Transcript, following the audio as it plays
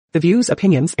The views,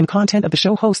 opinions, and content of the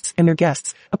show hosts and their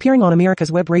guests appearing on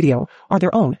America's Web Radio are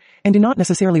their own and do not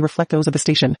necessarily reflect those of the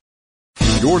station.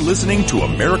 You're listening to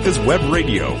America's Web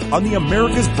Radio on the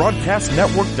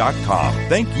AmericasBroadcastNetwork.com.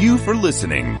 Thank you for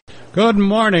listening. Good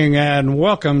morning and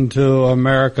welcome to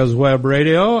America's Web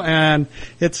Radio, and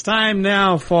it's time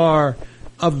now for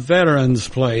A Veteran's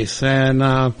Place, and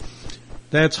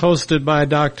that's hosted by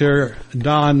Dr.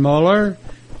 Don Moeller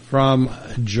from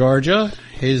Georgia.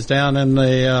 He's down in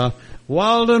the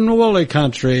wild and woolly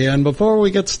country, and before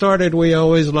we get started, we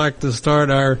always like to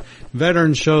start our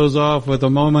veteran shows off with a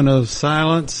moment of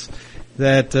silence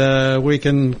that we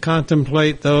can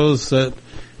contemplate those that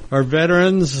are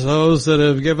veterans, those that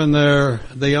have given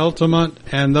the ultimate,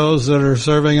 and those that are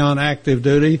serving on active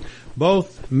duty,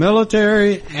 both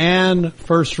military and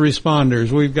first responders.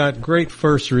 We've got great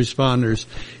first responders,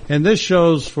 and this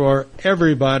show's for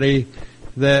everybody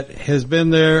that has been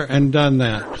there and done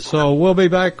that. So we'll be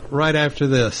back right after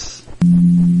this.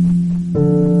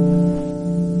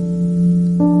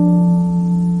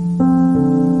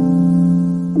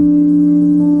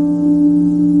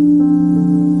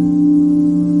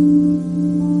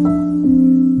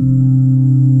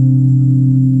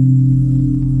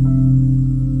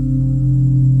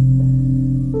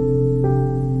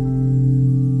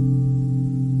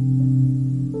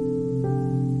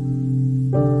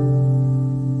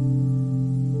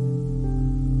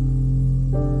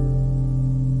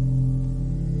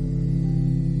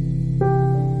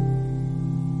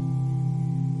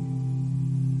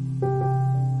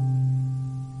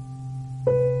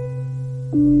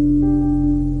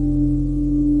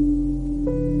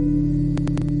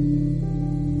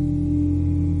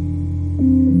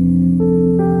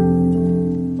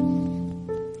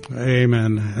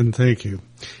 Amen, and thank you.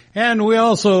 And we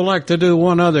also like to do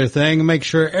one other thing, make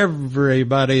sure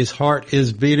everybody's heart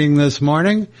is beating this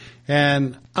morning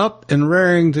and up and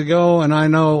raring to go, and I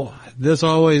know this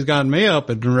always got me up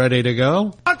and ready to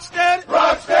go. Rock steady,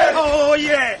 oh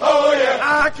yeah,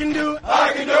 I can do it,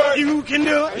 you can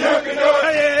do it,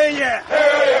 hey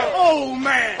yeah, old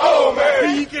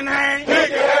man, he can hang,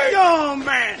 young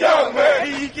man,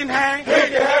 he can hang,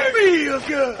 feels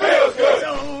good,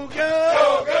 so good.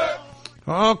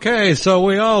 Okay, so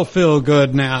we all feel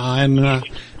good now, and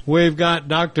we've got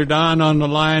Dr. Don on the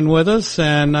line with us,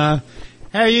 and how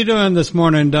are you doing this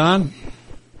morning, Don?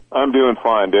 I'm doing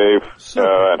fine, Dave.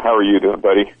 And how are you doing,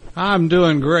 buddy? I'm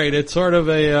doing great. It's sort of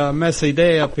a messy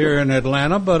day up here in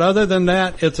Atlanta, but other than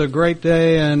that, it's a great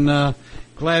day, and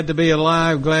glad to be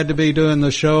alive, glad to be doing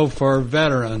the show for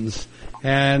veterans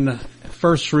and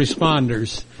first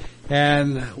responders.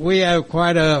 And we have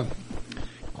quite a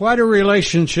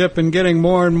relationship, and getting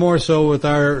more and more so with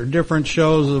our different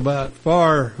shows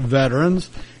for veterans,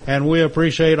 and we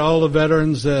appreciate all the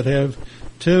veterans that have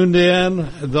tuned in,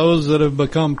 those that have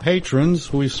become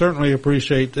patrons. We certainly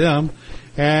appreciate them,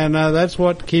 and that's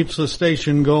what keeps the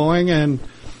station going and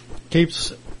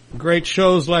keeps great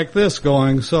shows like this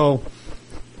going. So,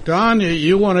 Don,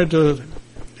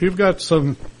 you've got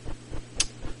some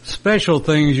special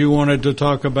things you wanted to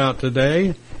talk about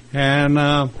today, and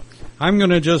I'm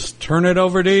going to just turn it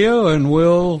over to you, and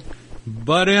we'll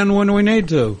butt in when we need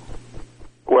to.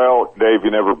 Well, Dave,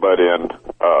 you never butt in.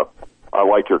 I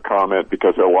like your comment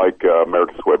because I like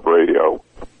America's Web Radio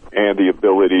and the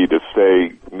ability to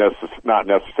say not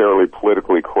necessarily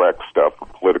politically correct stuff or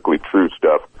politically true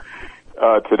stuff.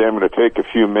 Today I'm going to take a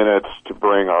few minutes to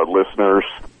bring our listeners.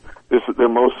 They're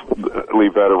mostly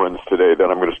veterans today that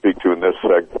I'm going to speak to in this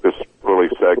early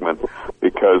segment,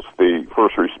 because the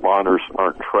first responders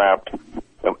aren't trapped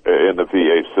in the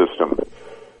VA system,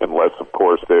 unless, of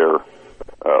course, a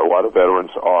lot of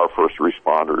veterans are first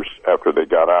responders after they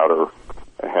got out or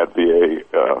had VA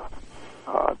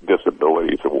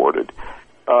disabilities awarded.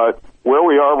 Where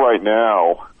we are right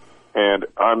now, and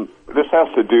this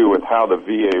has to do with how the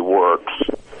VA works.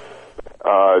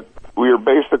 We are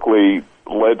basically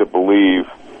led to believe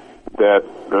that,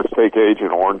 let's take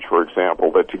Agent Orange, for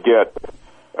example, that to get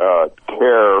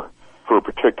care for a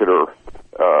particular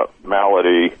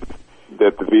malady,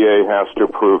 that the VA has to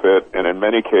approve it, and in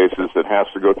many cases it has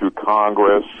to go through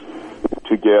Congress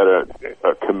to get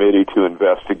a committee to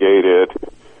investigate it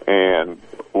and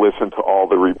listen to all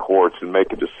the reports and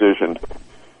make a decision.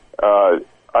 I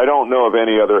don't know of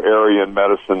any other area in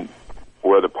medicine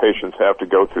where the patients have to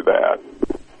go through that,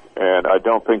 and I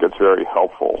don't think it's very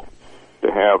helpful to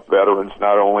have veterans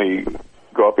not only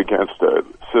go up against a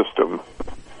system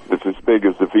that's as big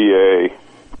as the VA,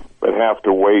 but have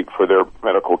to wait for their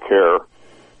medical care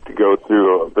to go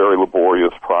through a very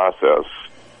laborious process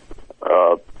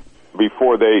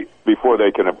before they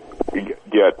can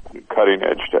get cutting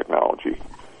edge technology.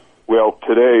 Well,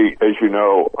 today, as you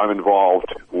know, I'm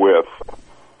involved with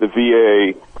the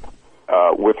VA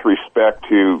with respect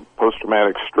to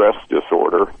post-traumatic stress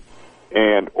disorder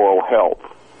and oral health.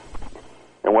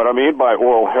 And what I mean by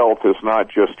oral health is not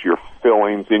just your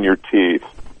fillings in your teeth.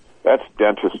 That's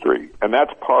dentistry, and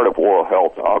that's part of oral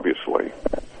health, obviously.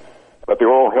 But the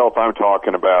oral health I'm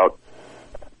talking about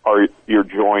are your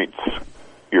joints,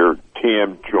 your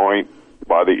TM joint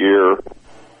by the ear,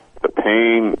 the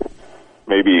pain,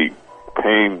 maybe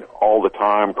pain all the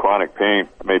time, chronic pain,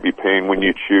 maybe pain when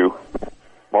you chew.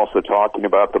 I'm also talking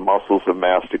about the muscles of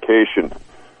mastication.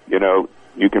 You know,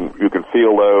 you can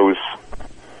feel those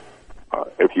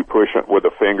if you push it with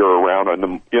a finger around on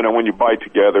them. You know, when you bite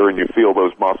together and you feel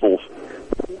those muscles,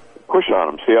 push on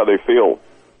them, see how they feel.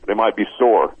 They might be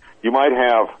sore. You might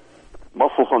have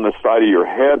muscles on the side of your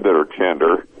head that are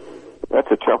tender. That's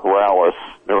a temporalis.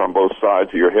 They're on both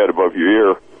sides of your head above your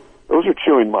ear. Those are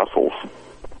chewing muscles.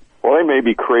 Well, they may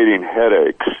be creating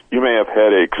headaches. You may have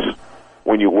headaches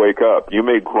when you wake up. You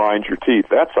may grind your teeth.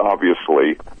 That's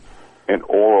obviously an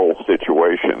oral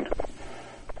situation.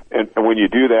 And when you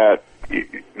do that,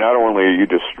 not only are you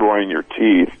destroying your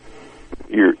teeth,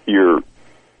 you're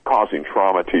causing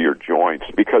trauma to your joints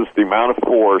because the amount of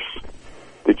force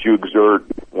that you exert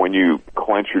when you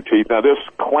clench your teeth. Now, this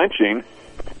clenching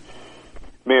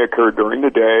may occur during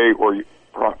the day or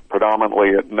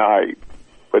predominantly at night,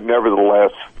 but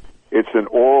nevertheless, it's an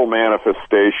oral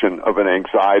manifestation of an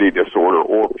anxiety disorder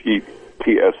or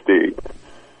PTSD.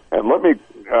 And let me,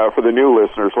 for the new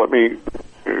listeners, let me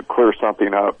clear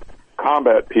something up.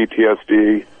 Combat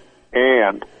PTSD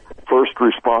and first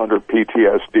responder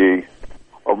PTSD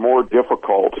are more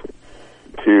difficult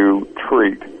to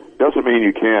treat. Doesn't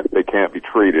mean they can't be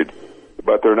treated,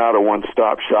 but they're not a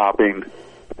one-stop shopping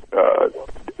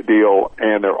deal,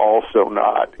 and they're also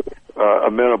not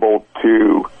amenable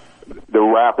to the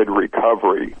rapid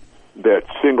recovery that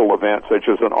single events such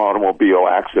as an automobile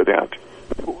accident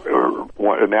or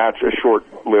a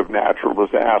short-lived natural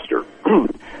disaster.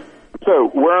 So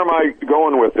where am I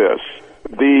going with this?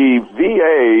 The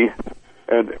VA,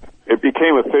 and it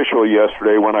became official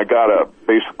yesterday when I got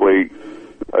basically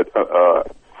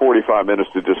 45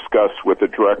 minutes to discuss with the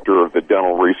director of the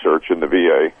dental research in the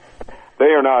VA.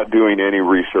 They are not doing any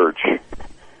research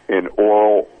in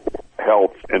oral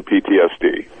health and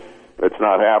PTSD. It's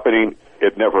not happening.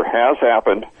 It never has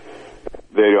happened.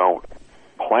 They don't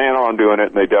plan on doing it,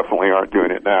 and they definitely aren't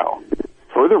doing it now.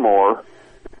 Furthermore,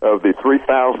 of the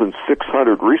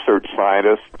 3,600 research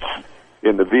scientists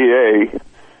in the VA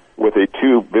with a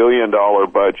 $2 billion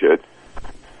budget,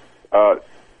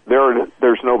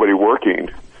 there's nobody working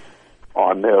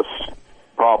on this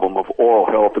problem of oral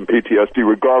health and PTSD,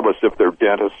 regardless if they're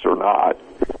dentists or not.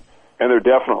 And there are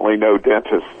definitely no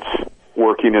dentists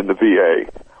working in the VA.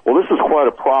 Well, this is quite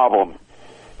a problem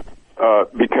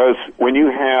because when you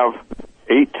have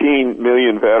 18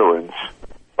 million veterans,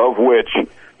 of which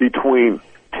between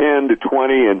 10 to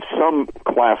 20 and some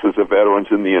classes of veterans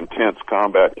in the intense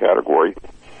combat category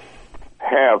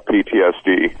have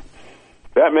PTSD,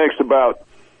 that makes about,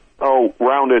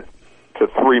 round it to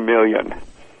 3 million.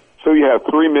 So you have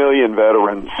 3 million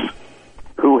veterans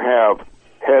who have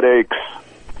headaches,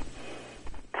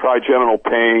 trigeminal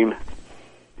pain,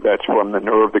 that's from the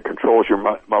nerve that controls your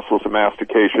muscles of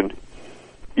mastication.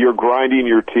 You're grinding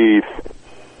your teeth.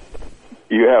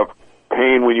 You have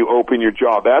pain when you open your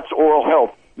jaw. That's oral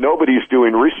health. Nobody's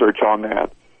doing research on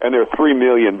that. And there are 3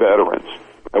 million veterans.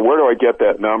 And where do I get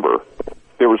that number?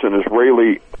 There was an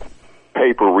Israeli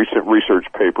paper, recent research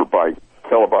paper by a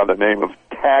fellow by the name of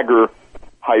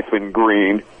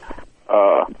Tager-Green,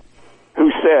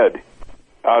 who said,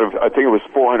 out of, I think it was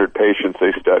 400 patients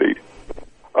they studied,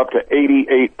 up to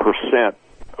 88%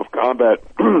 of combat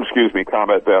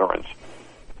veterans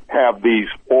have these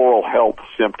oral health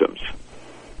symptoms.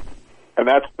 And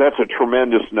that's a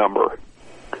tremendous number.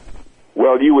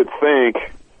 Well, you would think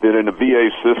that in a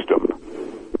VA system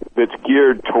that's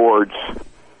geared towards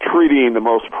treating the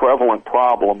most prevalent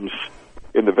problems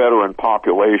in the veteran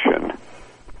population,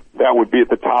 that would be at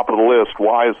the top of the list.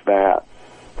 Why is that?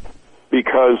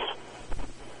 Because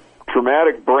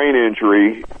traumatic brain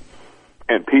injury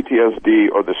and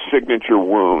PTSD are the signature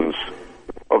wounds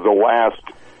of the last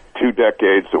 2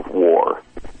 decades of war.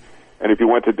 And if you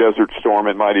went to Desert Storm,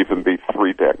 it might even be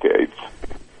 3 decades.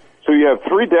 So you have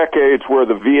 3 decades where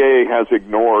the VA has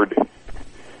ignored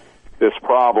this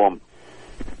problem.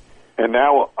 And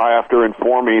now, after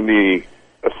informing the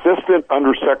Assistant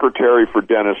Undersecretary for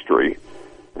Dentistry,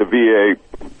 the VA,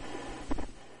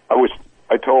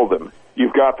 I told them,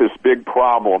 you've got this big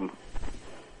problem.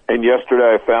 And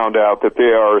yesterday I found out that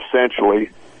they are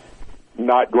essentially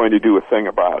not going to do a thing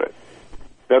about it.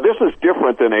 Now, this is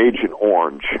different than Agent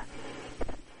Orange.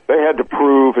 They had to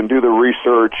prove and do the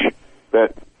research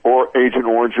that Agent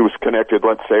Orange was connected,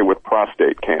 let's say, with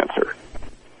prostate cancer.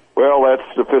 Well, that's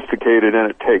sophisticated and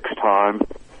it takes time.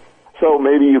 So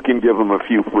maybe you can give them a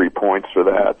few free points for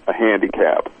that, a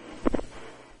handicap.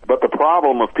 But the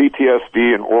problem of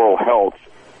PTSD and oral health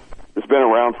has been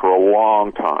around for a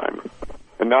long time.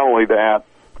 And not only that,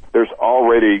 there's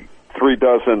already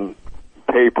 36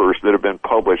 papers that have been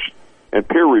published and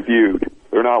peer-reviewed.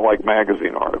 They're not like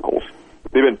magazine articles.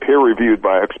 They've been peer-reviewed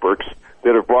by experts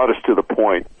that have brought us to the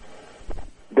point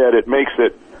that it makes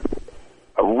it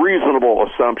a reasonable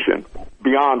assumption,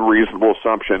 beyond reasonable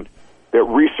assumption, that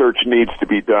research needs to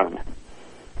be done.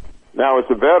 Now, as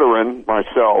a veteran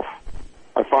myself,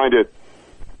 I find it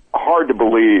hard to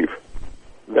believe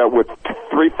that with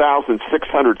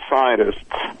 3,600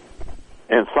 scientists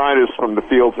and scientists from the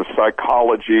fields of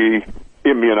psychology,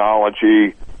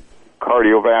 immunology,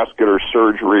 cardiovascular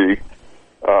surgery,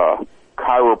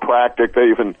 chiropractic, they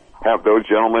even have those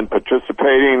gentlemen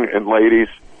participating and ladies,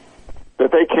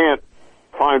 that they can't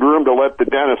find room to let the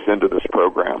dentist into this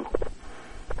program.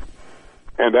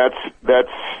 And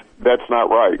that's not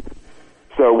right.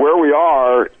 So where we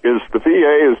are is the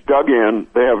VA is dug in.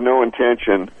 They have no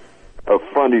intention of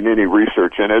funding any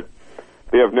research in it.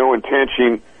 They have no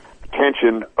intention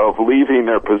of leaving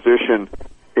their position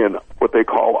in what they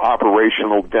call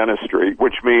operational dentistry,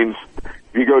 which means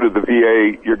if you go to the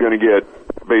VA, you're going to get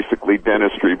basically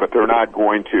dentistry, but they're not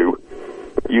going to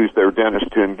use their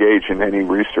dentist to engage in any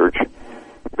research.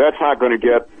 That's not going to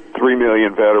get 3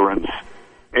 million veterans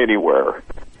anywhere.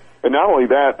 And not only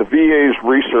that, the VA's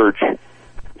research,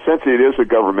 since it is a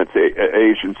government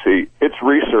agency, its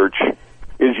research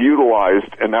is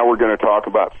utilized, and now we're going to talk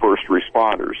about first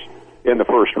responders in the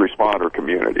first responder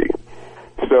community.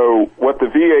 So what the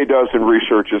VA does in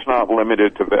research is not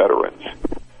limited to veterans.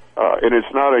 And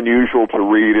it's not unusual to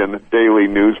read in the daily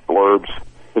news blurbs,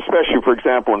 especially, for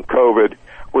example, in COVID,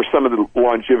 where some of the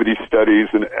longevity studies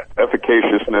and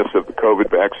efficaciousness of the COVID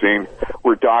vaccine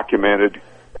were documented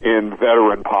in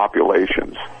veteran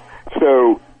populations.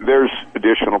 So there's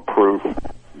additional proof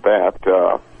that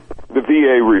the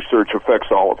VA research affects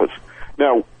all of us.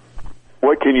 Now,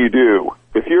 what can you do?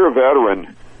 If you're a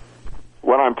veteran,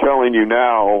 what I'm telling you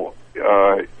now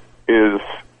is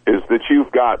that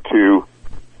you've got to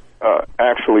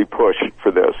actually push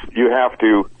for this. You have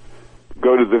to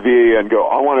go to the VA and go,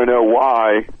 I want to know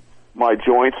why my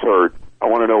joints hurt. I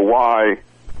want to know why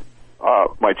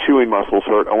my chewing muscles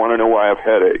hurt. I want to know why I have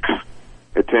headaches,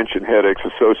 attention headaches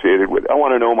associated with it. I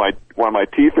want to know why my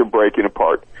teeth are breaking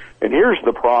apart. And here's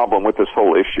the problem with this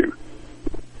whole issue.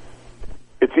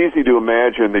 It's easy to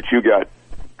imagine that you got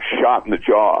shot in the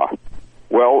jaw.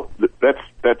 Well,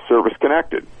 that's service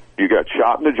connected. You got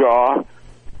shot in the jaw,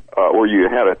 or you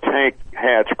had a tank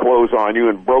hatch close on you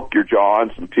and broke your jaw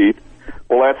and some teeth.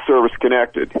 Well, that's service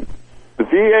connected. The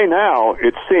VA now,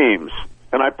 it seems,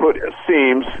 and I put it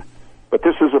seems, but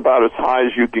this is about as high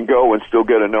as you can go and still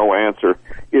get a no answer.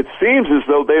 It seems as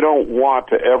though they don't want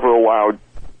to ever allow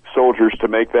soldiers to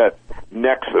make that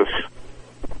nexus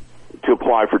to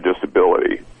apply for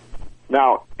disability.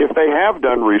 Now, if they have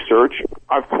done research,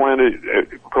 I've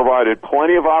provided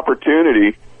plenty of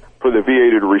opportunity for the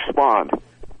VA to respond.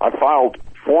 I filed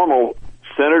formal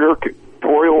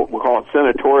senatorial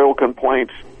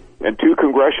complaints and 2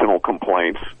 congressional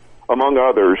complaints, among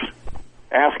others,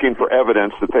 asking for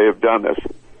evidence that they have done this.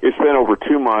 It's been over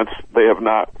 2 months. They have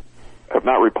not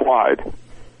replied.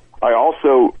 I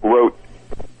also wrote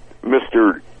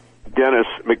Mr. Dennis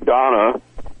McDonough,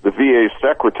 the VA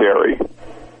secretary,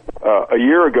 a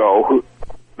year ago.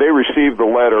 They received the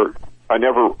letter. I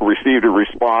never received a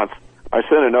response. I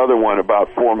sent another one about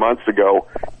 4 months ago,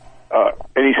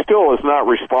 and he still has not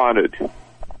responded.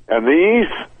 And these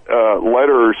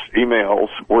letters, emails,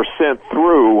 were sent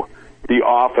through the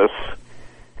office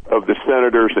of the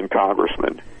senators and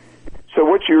congressmen. So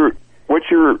what you're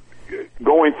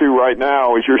going through right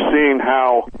now is you're seeing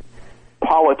how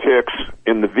politics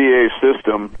in the VA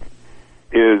system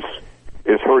is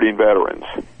hurting veterans.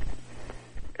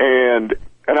 And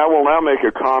I will now make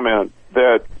a comment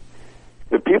that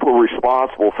the people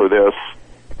responsible for this,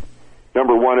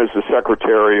 number one, is the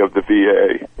Secretary of the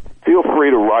VA. Feel free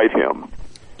to write him.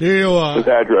 Do you? His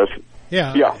address.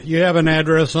 Yeah. You have an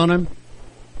address on him?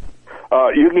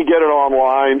 You can get it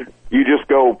online. You just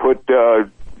go put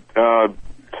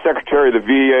Secretary of the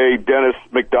VA, Dennis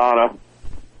McDonough,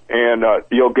 and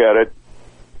you'll get it.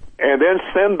 And then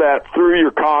send that through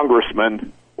your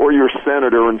congressman or your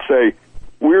senator and say,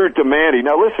 we're demanding.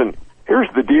 Now listen, here's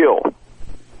the deal.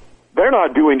 They're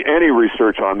not doing any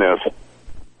research on this.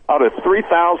 Out of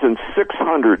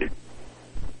 3,600,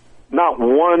 not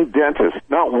one dentist,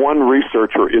 not one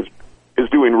researcher is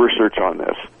doing research on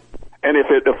this. And if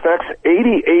it affects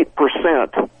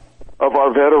 88% of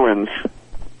our veterans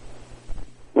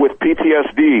with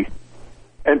PTSD,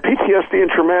 and PTSD and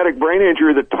traumatic brain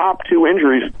injury, the top two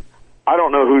injuries, I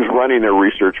don't know who's running their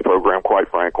research program, quite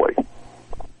frankly.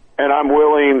 And I'm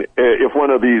willing, if one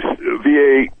of these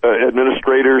VA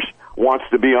administrators wants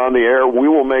to be on the air, we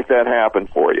will make that happen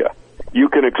for you. You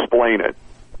can explain it.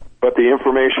 But the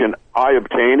information I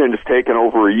obtained, and it's taken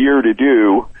over a year to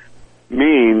do,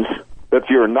 means that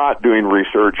you're not doing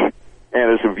research.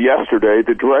 And as of yesterday,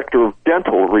 the director of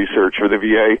dental research for the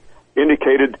VA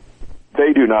indicated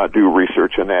they do not do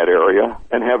research in that area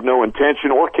and have no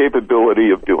intention or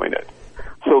capability of doing it.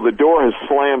 So the door has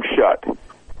slammed shut.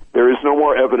 There is no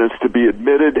more evidence to be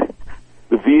admitted.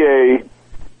 The VA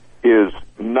is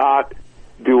not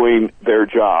doing their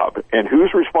job. And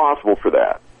who's responsible for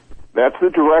that? That's the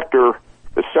director,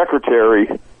 the secretary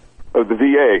of the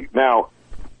VA. Now,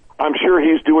 I'm sure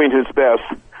he's doing his best,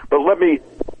 but let me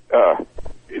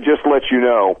just let you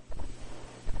know,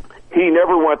 he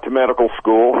never went to medical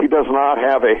school. He does not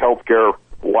have a healthcare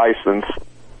license.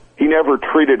 He never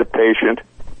treated a patient.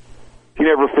 He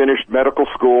never finished medical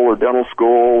school or dental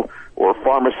school or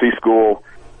pharmacy school.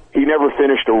 He never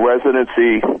finished a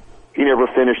residency. He never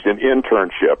finished an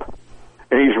internship.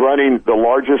 And he's running the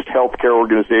largest healthcare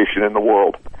organization in the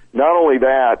world. Not only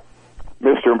that,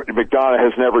 Mr. McDonough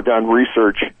has never done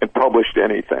research and published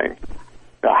anything.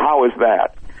 Now, how is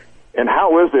that? And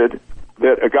how is it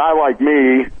that a guy like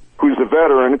me, who's a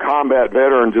veteran, combat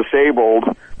veteran, disabled,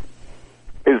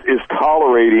 is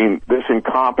tolerating this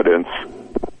incompetence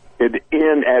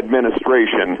in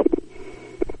administration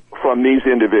from these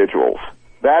individuals?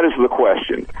 That is the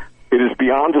question. It is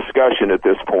beyond discussion at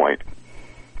this point.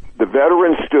 The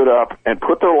veterans stood up and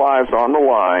put their lives on the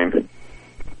line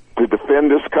to defend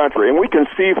this country. And we can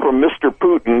see from Mr.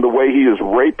 Putin, the way he is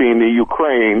raping the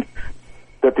Ukraine,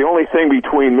 that the only thing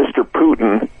between Mr.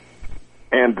 Putin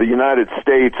and the United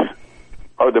States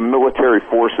are the military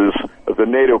forces of the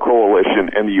NATO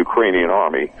coalition and the Ukrainian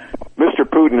army. Mr.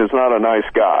 Putin is not a nice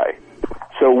guy.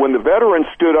 So when the veterans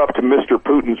stood up to Mr.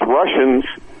 Putin's Russians,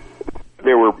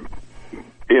 they were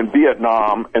in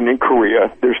Vietnam and in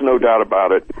Korea, there's no doubt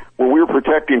about it, when we were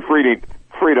protecting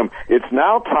freedom, it's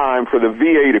now time for the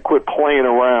VA to quit playing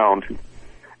around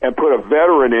and put a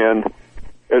veteran in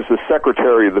as the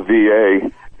secretary of the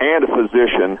VA and a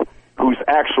physician who's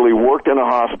actually worked in a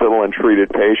hospital and treated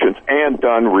patients and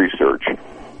done research.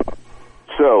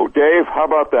 So, Dave, how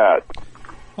about that?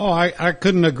 Oh, I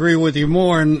couldn't agree with you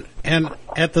more. And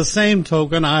at the same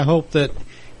token, I hope that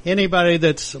anybody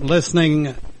that's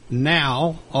listening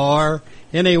now or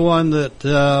anyone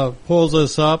that pulls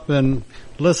us up and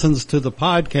listens to the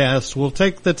podcast will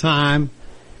take the time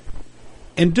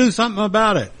and do something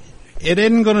about it. It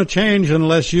isn't going to change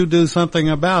unless you do something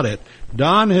about it.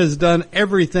 Don has done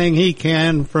everything he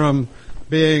can, from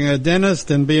being a dentist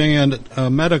and being a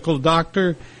medical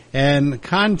doctor and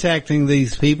contacting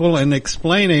these people and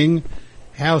explaining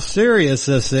how serious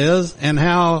this is and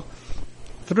how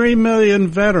 3 million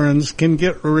veterans can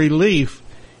get relief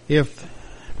if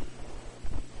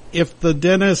the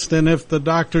dentist and if the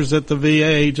doctors at the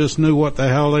VA just knew what the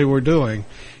hell they were doing.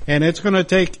 And it's going to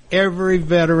take every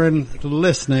veteran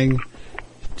listening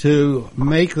to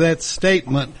make that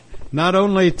statement, not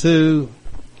only to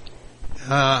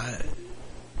the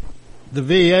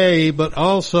VA, but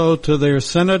also to their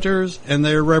senators and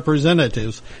their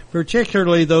representatives,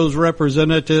 particularly those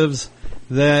representatives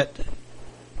that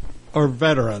are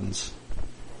veterans,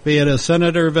 be it a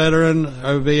senator veteran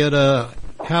or be it a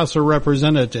House of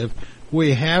Representative.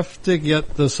 We have to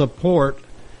get the support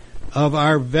of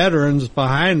our veterans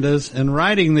behind us in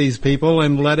writing these people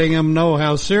and letting them know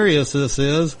how serious this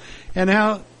is and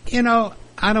how,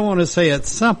 I don't want to say it's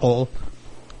simple,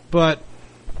 but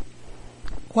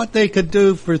what they could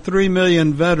do for 3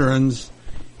 million veterans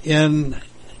in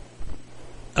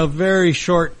a very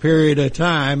short period of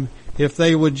time if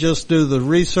they would just do the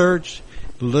research,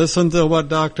 listen to what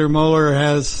Dr. Moeller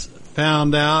has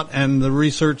found out and the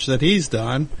research that he's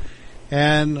done.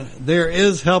 And there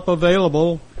is help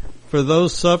available for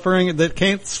those suffering that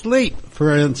can't sleep,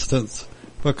 for instance,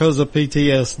 because of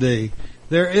PTSD.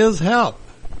 There is help.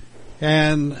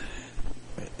 And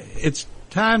it's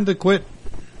time to quit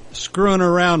screwing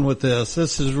around with this.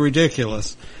 This is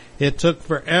ridiculous. It took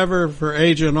forever for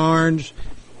Agent Orange.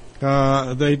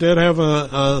 They did have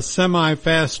a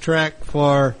semi-fast track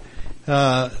for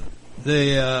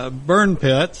the burn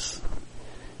pits,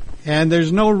 and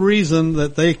there's no reason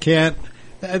that they can't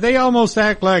they almost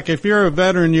act like if you're a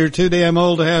veteran, you're too damn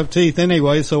old to have teeth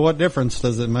anyway, so what difference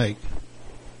does it make?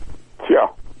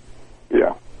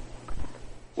 Yeah.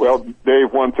 Well,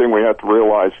 Dave, one thing we have to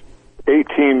realize,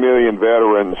 18 million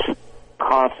veterans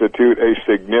constitute a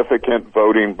significant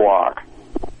voting bloc.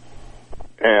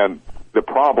 And the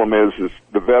problem is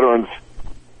the veterans,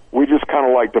 we just kind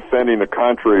of like defending the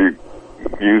country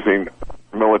using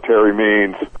military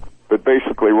means. But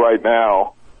basically right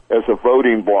now, as a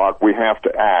voting bloc, we have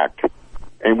to act.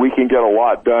 And we can get a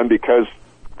lot done because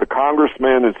the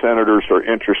congressmen and senators are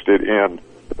interested in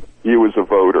you as a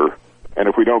voter. And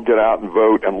if we don't get out and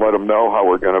vote and let them know how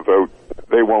we're going to vote,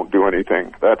 they won't do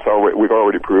anything. We've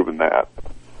already proven that.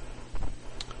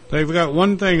 They've got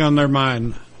one thing on their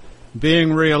mind,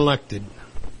 being reelected.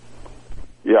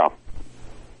 Yeah.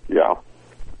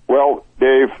 Well,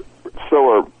 Dave, so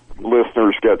our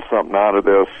listeners get something out of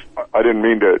this. I didn't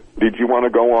mean to. Did you want to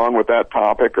go on with that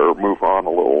topic or move on a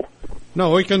little?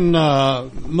 No, we can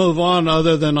move on,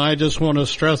 other than I just want to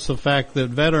stress the fact that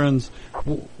veterans,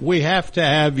 we have to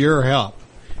have your help.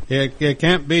 It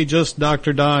can't be just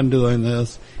Dr. Don doing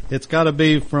this. It's got to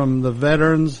be from the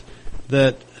veterans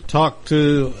that talk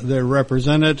to their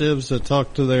representatives, that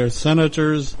talk to their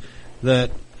senators,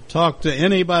 that talk to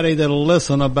anybody that'll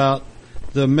listen about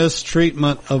the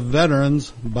mistreatment of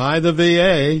veterans by the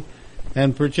VA,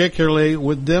 and particularly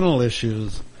with dental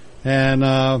issues and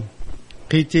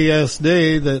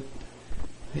PTSD, that,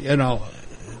 you know,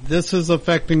 this is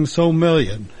affecting so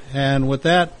million. And with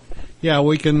that, yeah,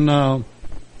 we can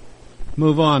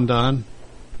move on, Don.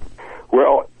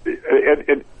 Well,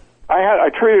 I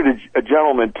treated a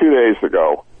gentleman 2 days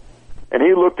ago, and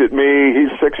he looked at me.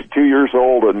 He's 62 years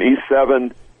old, an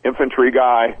E7 infantry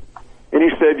guy, and he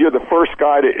said, "You're the first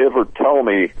guy to ever tell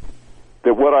me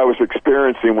that what I was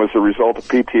experiencing was a result of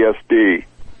PTSD."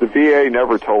 The VA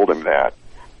never told him that.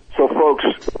 So, folks,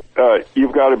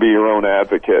 you've got to be your own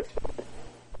advocate.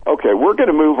 Okay, we're going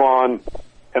to move on,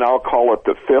 and I'll call it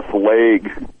the fifth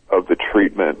leg of the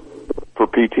treatment for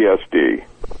PTSD.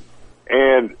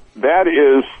 And that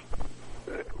is,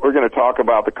 we're going to talk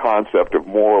about the concept of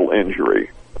moral injury.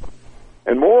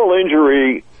 And moral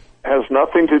injury has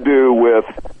nothing to do with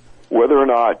whether or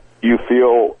not you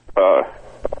feel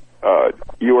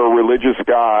you're a religious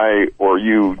guy, or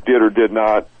you did or did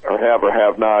not, or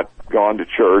have not gone to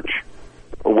church,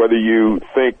 or whether you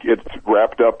think it's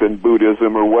wrapped up in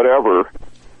Buddhism or whatever.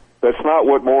 That's not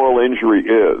what moral injury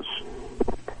is.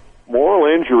 Moral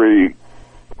injury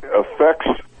affects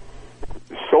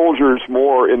soldiers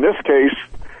more. In this case,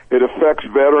 it affects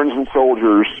veterans and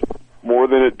soldiers more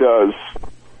than it does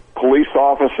police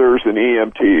officers and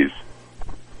EMTs.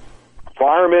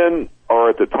 Firemen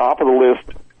are at the top of the list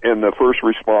in the first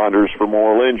responders for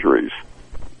moral injuries.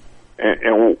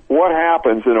 And what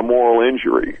happens in a moral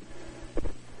injury?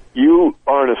 You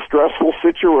are in a stressful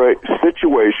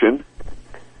situation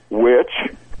which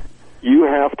you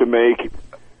have to make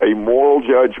a moral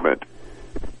judgment,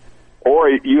 or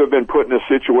you have been put in a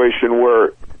situation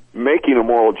where making a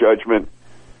moral judgment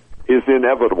is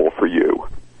inevitable for you.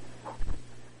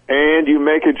 And you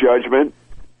make a judgment,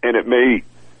 and it may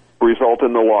result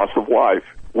in the loss of life,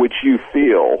 which you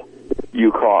feel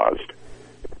you caused.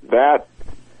 That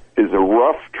is a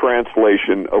rough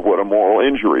translation of what a moral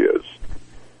injury is.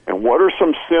 And what are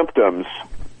some symptoms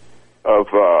of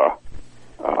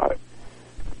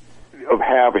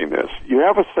having this? You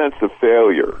have a sense of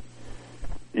failure.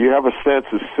 You have a sense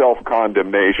of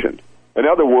self-condemnation. In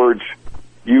other words,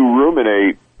 you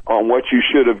ruminate on what you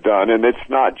should have done, and it's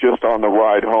not just on the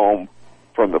ride home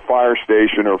from the fire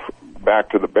station or back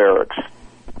to the barracks.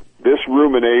 This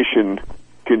rumination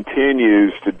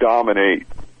continues to dominate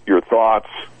your thoughts,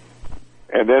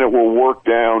 and then it will work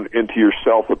down into your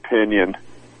self-opinion.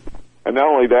 And not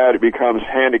only that, it becomes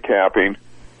handicapping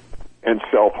and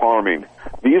self-harming.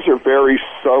 These are very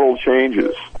subtle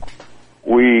changes.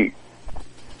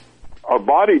 Our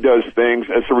body does things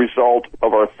as a result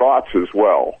of our thoughts as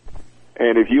well.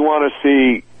 And if you want to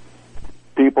see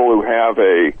people who have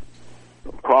a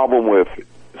problem with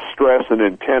stress and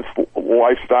intense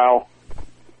lifestyle,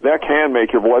 that can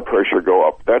make your blood pressure go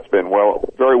up. That's been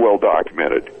very well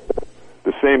documented.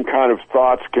 The same kind of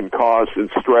thoughts can cause, and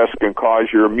stress can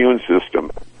cause your immune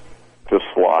system to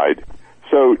slide.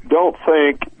 So don't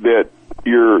think that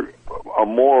a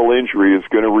moral injury is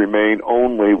going to remain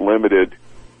only limited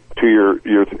to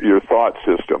your thought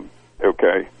system.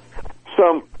 Okay.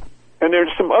 And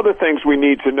there's some other things we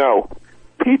need to know.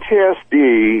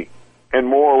 PTSD and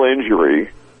moral injury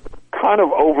kind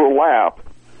of overlap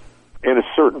in a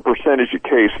certain percentage of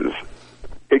cases.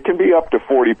 It can be up to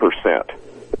 40%.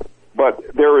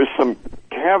 But there is some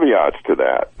caveats to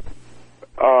that.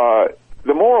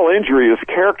 the moral injury is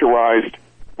characterized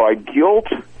by guilt,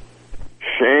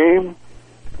 shame,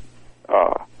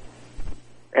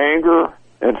 anger,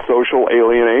 and social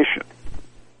alienation.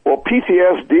 Well,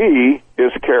 PTSD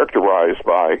is characterized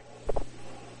by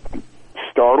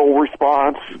startle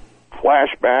response,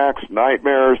 flashbacks,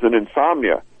 nightmares, and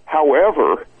insomnia.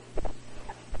 However,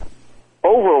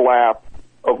 overlap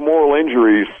of moral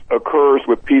injuries occurs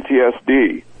with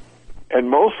PTSD, and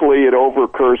mostly it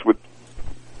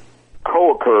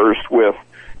co-occurs with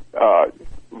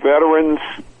veterans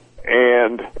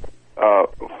and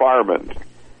firemen.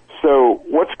 So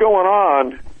what's going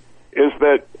on is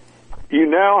that you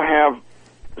now have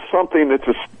something that's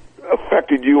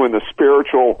affected you in the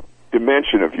spiritual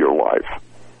dimension of your life.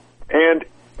 And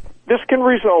this can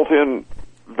result in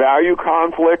value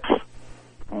conflicts,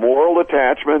 moral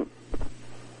attachment,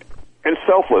 and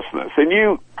selflessness. And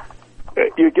you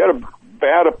get a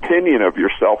bad opinion of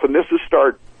yourself, and this is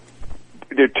start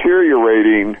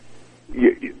deteriorating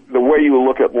the way you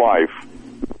look at life.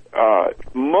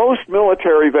 Most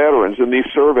military veterans in these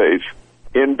surveys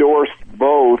endorsed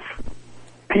both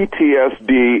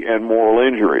PTSD and moral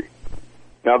injury.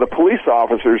 Now, the police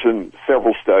officers in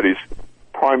several studies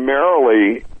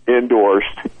primarily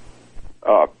endorsed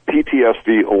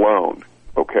PTSD alone.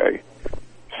 Okay,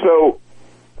 so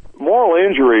moral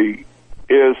injury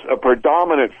is a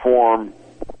predominant form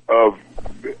of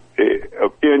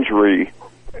injury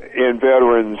in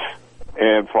veterans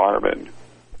and firemen.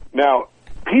 Now,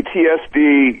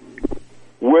 PTSD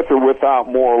with or without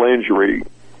moral injury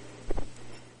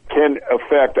can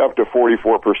affect up to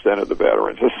 44% of the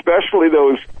veterans, especially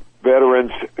those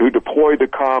veterans who deployed to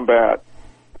combat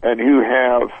and who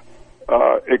have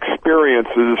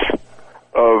experiences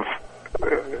of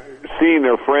seeing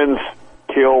their friends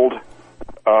killed,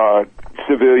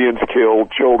 civilians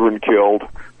killed, children killed,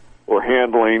 or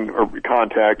handling or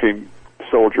contacting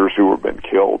soldiers who have been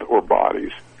killed or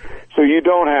bodies. So you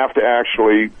don't have to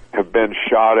actually have been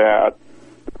shot at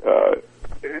to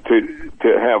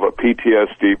have a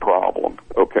PTSD problem.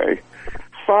 Okay,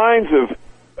 signs of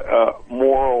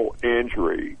moral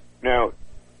injury. Now,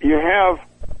 you have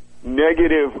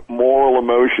negative moral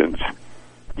emotions.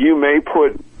 You may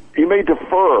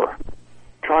defer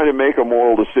trying to make a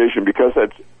moral decision because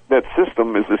that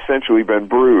system has essentially been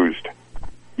bruised.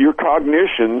 Your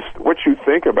cognitions, what you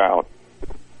think about,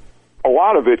 a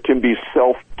lot of it can be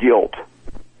self-guilt,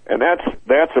 and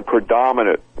that's a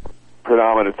predominant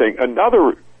thing.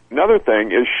 Another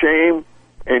thing is shame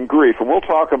and grief, and we'll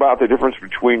talk about the difference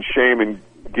between shame and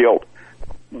guilt.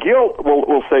 Guilt,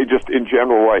 we'll say just in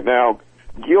general right now,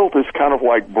 guilt is kind of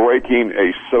like breaking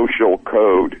a social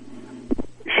code.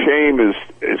 Shame is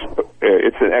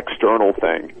it's an external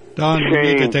thing. Don, we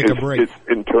need to take a break. It's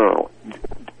internal.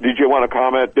 Did you want to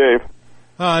comment, Dave?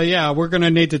 Yeah, we're going to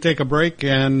need to take a break,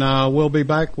 and we'll be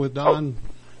back with Don.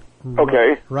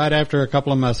 Okay. Right after a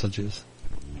couple of messages.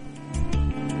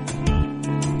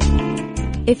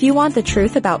 If you want the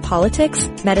truth about politics,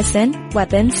 medicine,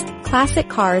 weapons, classic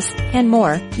cars, and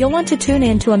more, you'll want to tune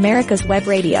in to America's Web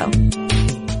Radio.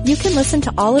 You can listen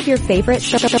to all of your favorite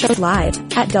shows live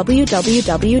at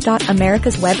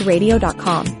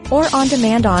www.americaswebradio.com or on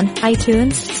demand on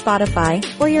iTunes, Spotify,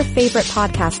 or your favorite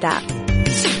podcast app.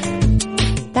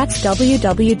 That's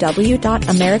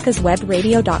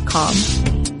www.americaswebradio.com.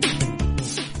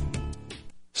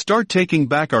 Start taking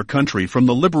back our country from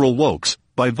the liberal wokes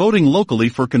by voting locally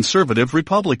for conservative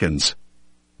Republicans.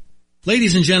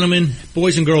 Ladies and gentlemen,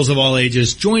 boys and girls of all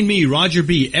ages, join me, Roger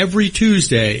B., every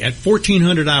Tuesday at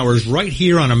 1400 hours right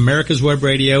here on America's Web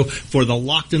Radio for the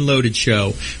Locked and Loaded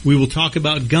Show. We will talk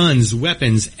about guns,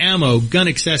 weapons, ammo, gun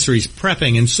accessories,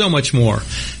 prepping, and so much more.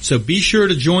 So be sure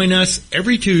to join us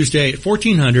every Tuesday at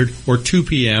 1400 or 2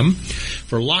 p.m.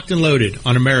 for Locked and Loaded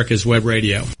on America's Web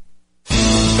Radio.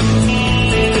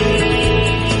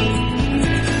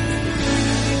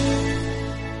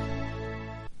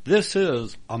 This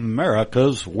is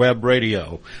America's Web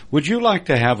Radio. Would you like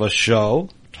to have a show,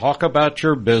 talk about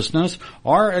your business,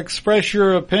 or express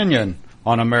your opinion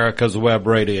on America's Web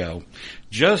Radio?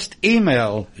 Just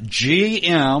email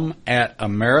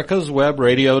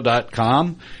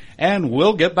gm@americaswebradio.com and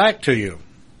we'll get back to you.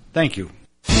 Thank you.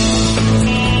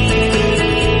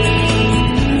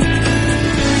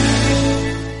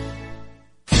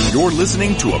 You're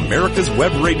listening to America's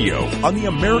Web Radio on the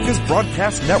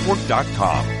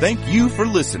AmericasBroadcastNetwork.com. Thank you for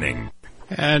listening.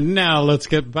 And now let's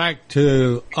get back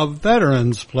to a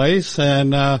veteran's place,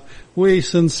 and we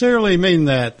sincerely mean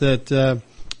that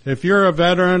if you're a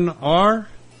veteran or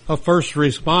a first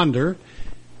responder,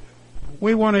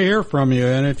 we want to hear from you.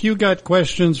 And if you got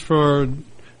questions for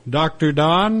Dr.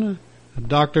 Don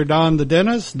Dr. Don the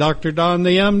dentist, Dr. Don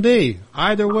the MD.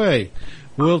 Either way,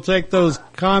 we'll take those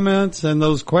comments and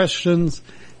those questions.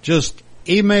 Just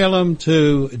email them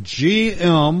to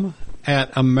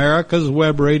gm@America's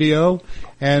Web Radio,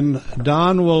 and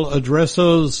Don will address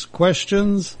those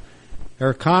questions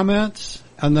or comments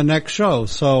on the next show.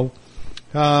 So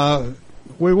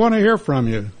we want to hear from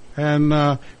you.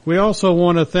 And we also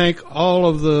want to thank all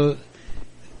of the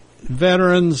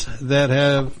veterans that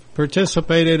have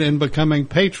participated in becoming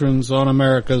patrons on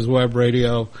America's Web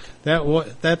Radio.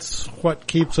 That's what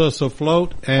keeps us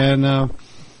afloat and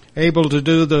able to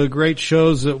do the great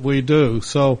shows that we do.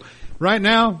 So right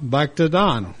now, back to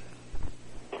Don.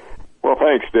 Well,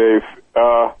 thanks, Dave.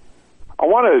 I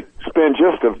want to spend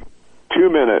just 2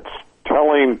 minutes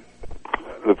telling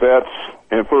the vets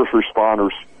and first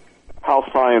responders how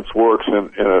science works in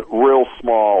a real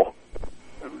small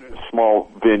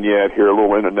vignette here, a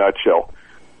little in a nutshell.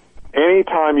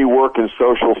 Anytime you work in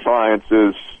social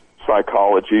sciences,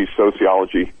 psychology,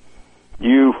 sociology,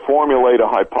 you formulate a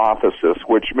hypothesis,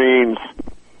 which means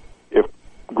if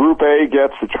Group A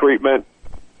gets the treatment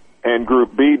and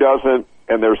Group B doesn't,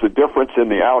 and there's a difference in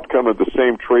the outcome of the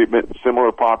same treatment in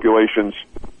similar populations,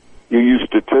 you use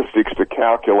statistics to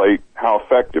calculate how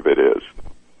effective it is.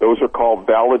 Those are called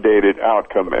validated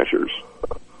outcome measures.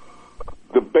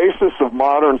 The basis of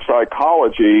modern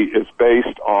psychology is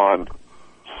based on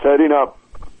setting up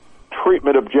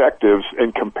treatment objectives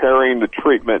and comparing the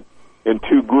treatment in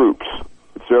two groups.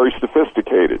 It's very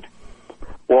sophisticated.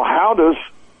 Well, how does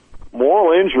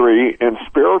moral injury and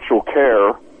spiritual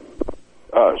care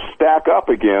stack up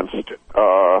against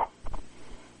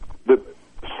the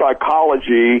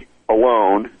psychology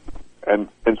alone and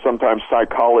sometimes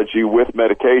psychology with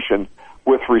medication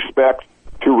with respect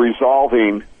to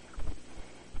resolving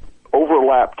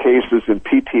overlap cases in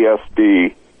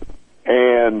PTSD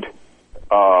and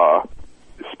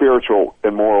spiritual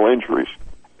and moral injuries?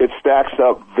 It stacks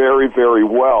up very, very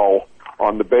well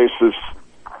on the basis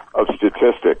of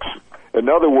statistics. In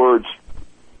other words,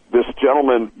 this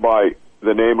gentleman by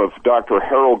the name of Dr.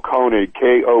 Harold Koenig,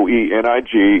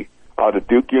 Koenig, out of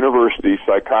Duke University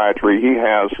Psychiatry, he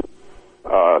has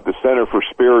the Center for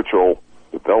Spiritual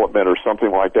Development or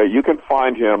something like that. You can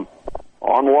find him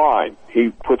online. He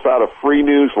puts out a free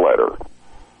newsletter.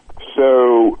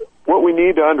 So what we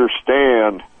need to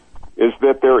understand is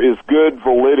that there is good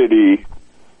validity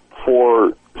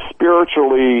for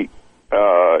spiritually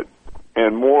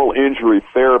and moral injury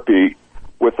therapy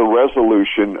with the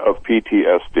resolution of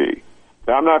PTSD.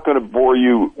 Now, I'm not going to bore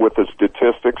you with the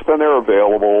statistics, and they're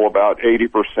available. About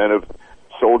 80% of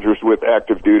soldiers with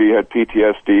active duty had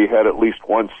PTSD, had at least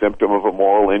one symptom of a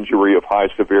moral injury of high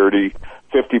severity.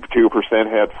 52%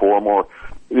 had 4 or more.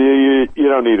 You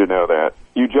don't need to know that.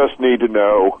 You just need to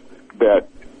know that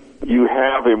you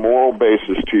have a moral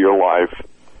basis to your life,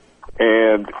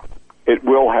 and it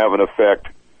will have an effect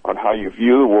on how you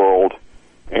view the world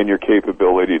and your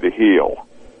capability to heal.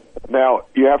 Now,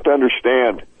 you have to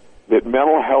understand that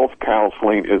mental health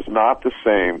counseling is not the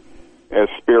same as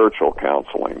spiritual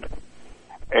counseling.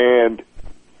 And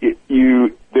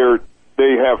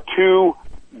they have two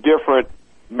different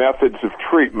methods of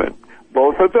treatment.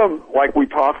 Both of them, like we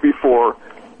talked before,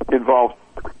 involve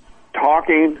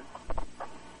talking,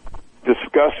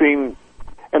 discussing,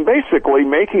 and basically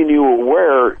making you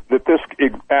aware that this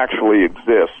actually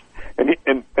exists.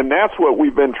 And that's what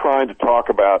we've been trying to talk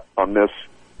about on this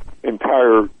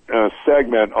entire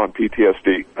segment on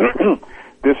PTSD.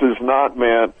 This is not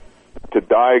meant to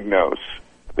diagnose.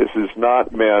 This is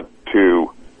not meant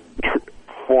to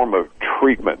form a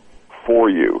treatment for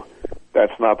you.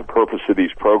 That's not the purpose of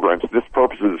these programs. The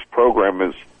purpose of this program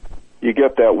is you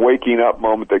get that waking up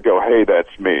moment that go, hey,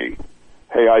 that's me.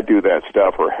 Hey, I do that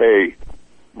stuff. Or, hey,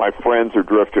 my friends are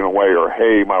drifting away. Or,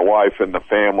 hey, my wife and the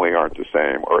family aren't the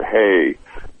same. Or, hey,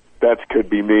 that could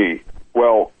be me.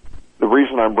 Well, the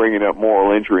reason I'm bringing up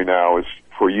moral injury now is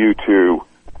for you to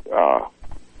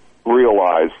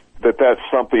realize that that's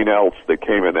something else that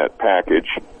came in that package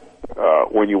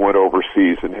when you went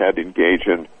overseas and had to engage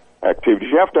in activities.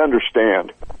 You have to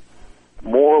understand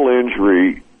moral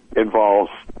injury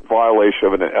involves violation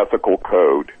of an ethical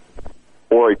code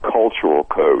or a cultural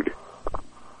code.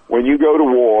 When you go to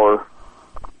war,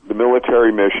 the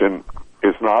military mission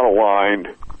is not aligned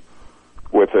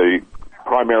with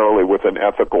primarily with an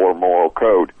ethical or moral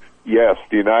code. Yes,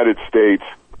 the United States,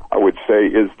 I would say,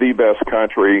 is the best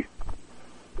country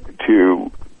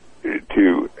to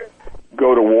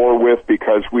go to war with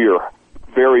because we are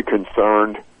very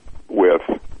concerned with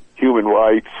human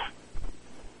rights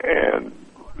and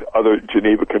other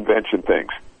Geneva Convention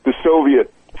things. The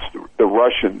Soviets, the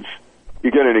Russians,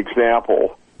 you get an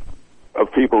example.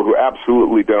 of people who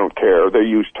absolutely don't care. They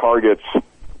use targets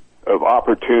of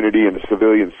opportunity in the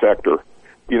civilian sector.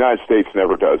 The United States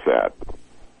never does that.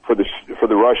 For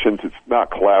the Russians, it's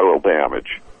not collateral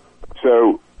damage.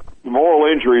 So the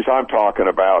moral injuries I'm talking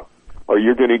about are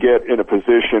you're going to get in a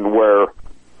position where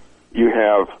you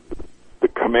have the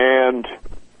command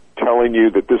telling you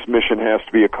that this mission has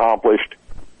to be accomplished,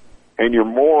 and your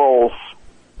morals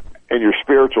and your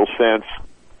spiritual sense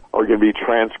are going to be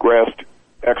transgressed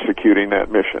executing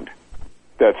that mission.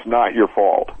 That's not your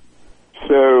fault.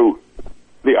 So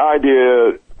the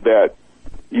idea that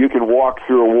you can walk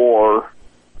through a war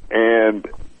and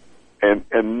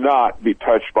not be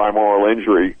touched by moral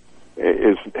injury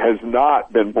has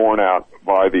not been borne out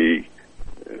by the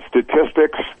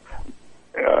statistics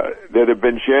that have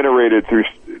been generated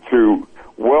through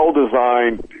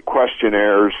well-designed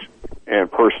questionnaires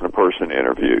and person-to-person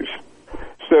interviews.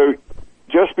 So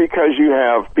just because you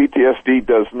have PTSD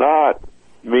does not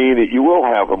mean that you will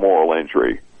have a moral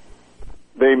injury.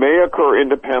 They may occur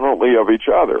independently of each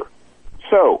other.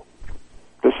 So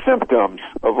the symptoms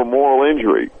of a moral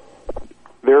injury,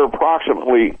 there are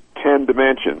approximately 10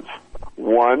 dimensions.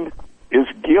 One is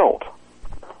guilt.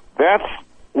 That's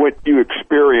what you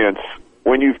experience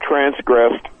when you've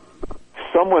transgressed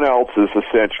someone else's,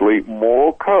 essentially,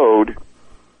 moral code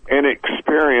and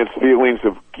experience feelings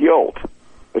of guilt,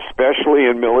 especially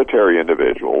in military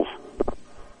individuals,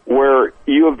 where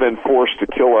you have been forced to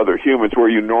kill other humans where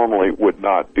you normally would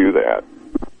not do that.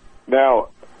 Now,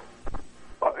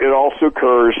 it also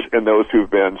occurs in those who've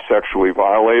been sexually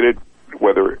violated,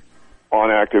 whether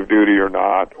on active duty or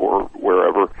not, or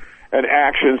wherever, and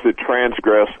actions that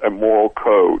transgress a moral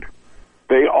code.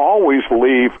 They always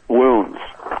leave wounds.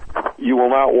 You will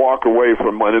not walk away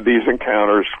from one of these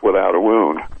encounters without a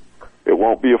wound. It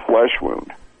won't be a flesh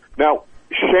wound. Now,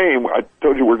 shame, I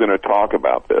told you we're going to talk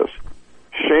about this.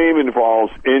 Shame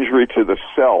involves injury to the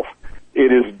self.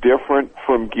 It is different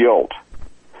from guilt.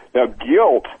 Now,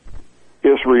 guilt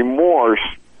is remorse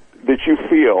that you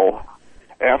feel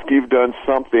after you've done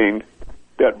something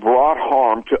that brought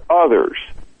harm to others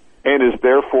and is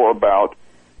therefore about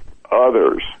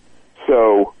others.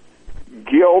 So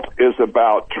guilt is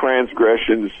about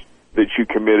transgressions that you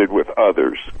committed with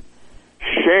others.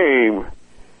 Shame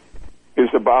is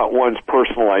about one's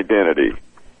personal identity.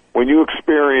 When you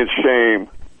experience shame,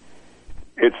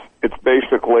 it's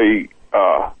basically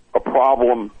a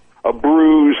problem, a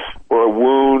bruise or a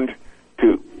wound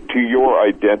to your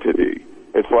identity.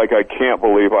 It's like, I can't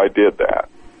believe I did that.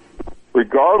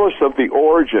 Regardless of the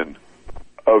origin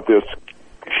of this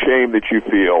shame that you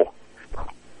feel,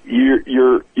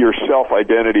 your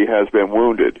self-identity has been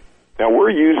wounded. Now, we're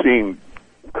using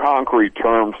concrete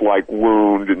terms like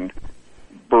wound and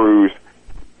bruise.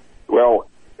 Well,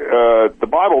 the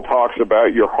Bible talks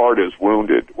about your heart is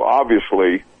wounded. Well,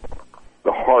 obviously,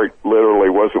 the heart literally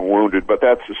wasn't wounded, but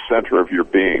that's the center of your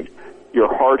being.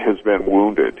 Your heart has been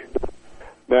wounded.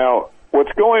 Now,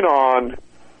 what's going on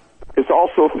is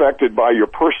also affected by your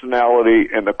personality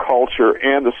and the culture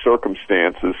and the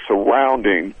circumstances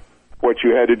surrounding what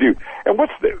you had to do. And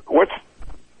what's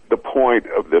the point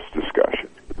of this discussion?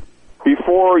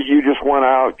 Before you just went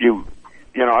out, you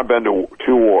know, I've been to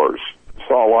 2 wars,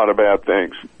 saw a lot of bad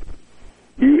things.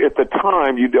 At the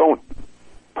time, you don't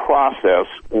process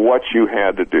what you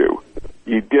had to do.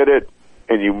 You did it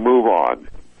and you move on.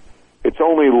 It's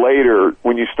only later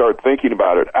when you start thinking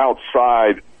about it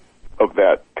outside of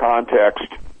that context,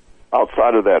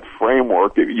 outside of that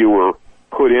framework that you were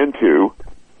put into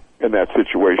in that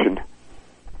situation.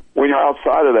 When you're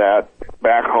outside of that,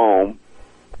 back home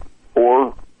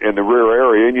or in the rear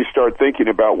area, and you start thinking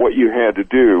about what you had to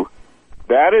do,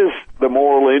 that is the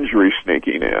moral injury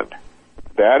sneaking in.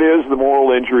 That is the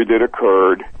moral injury that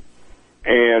occurred,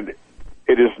 and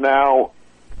it has now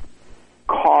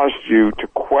caused you to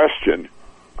question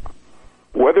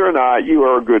whether or not you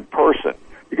are a good person.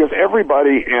 Because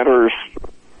everybody enters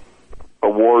a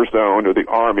war zone or the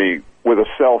army with a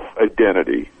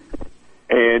self-identity.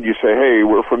 And you say, hey,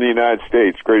 we're from the United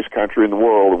States, greatest country in the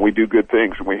world, and we do good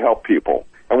things and we help people.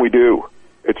 And we do.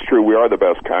 It's true, we are the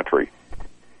best country.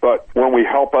 But when we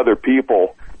help other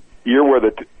people, you're where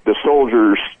the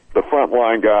soldiers, the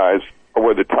frontline guys, are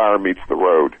where the tire meets the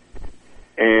road.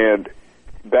 And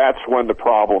that's when the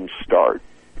problems start.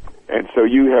 And so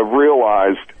you have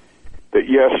realized that,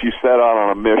 yes, you set out on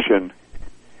a mission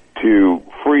to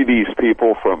free these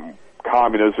people from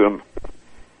communism,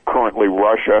 currently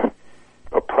Russia,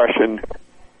 oppression,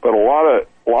 but a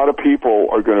lot of people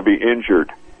are going to be injured,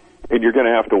 and you're going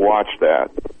to have to watch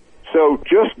that. So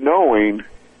just knowing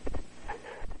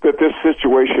that this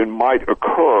situation might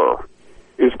occur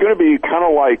is going to be kind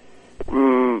of like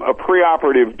a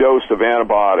preoperative dose of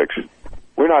antibiotics.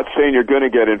 We're not saying you're going to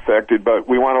get infected, but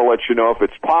we want to let you know if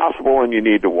it's possible and you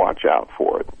need to watch out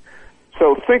for it.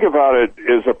 So think about it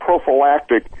as a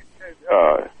prophylactic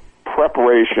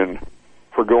preparation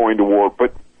for going to war.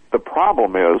 But the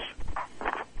problem is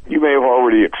you may have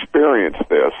already experienced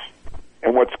this,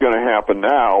 and what's going to happen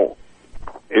now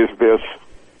is this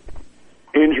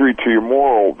injury to your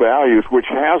moral values, which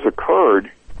has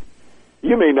occurred.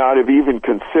 You may not have even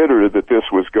considered that this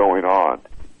was going on.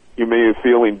 You may be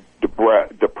feeling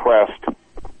depressed.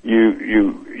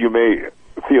 You may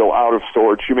feel out of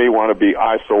sorts. You may want to be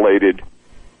isolated.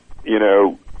 You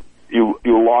know, you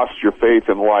lost your faith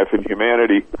in life and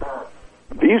humanity.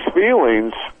 These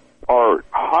feelings are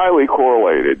highly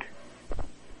correlated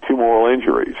to moral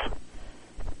injuries.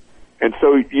 And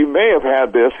so you may have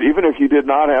had this even if you did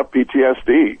not have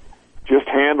PTSD. Just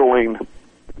handling,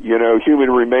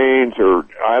 human remains, or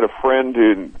I had a friend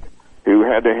who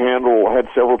had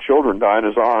several children die in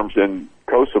his arms in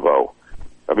Kosovo.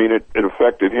 I mean, it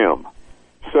affected him.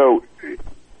 So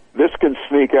this can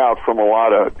sneak out from a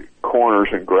lot of corners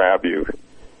and grab you.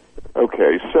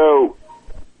 Okay, so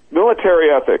military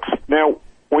ethics. Now,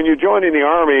 when you're joining the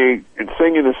Army and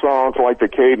singing the songs like the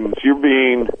cadence, you're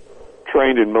being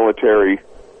trained in military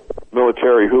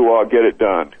hoo-ah, get it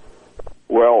done.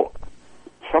 Well,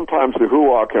 sometimes the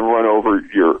hoo-ah can run over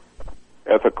your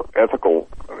ethical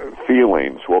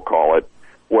feelings, we'll call it,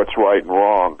 what's right and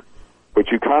wrong.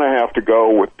 But you kind of have to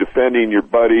go with defending your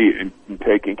buddy and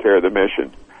taking care of the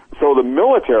mission. So the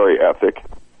military ethic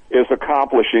is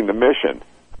accomplishing the mission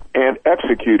and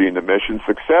executing the mission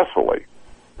successfully.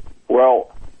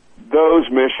 Well, those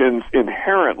missions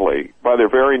inherently, by their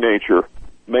very nature,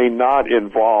 may not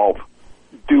involve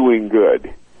doing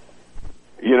good.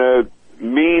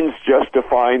 Means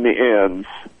justifying the ends,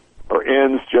 or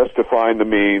ends justifying the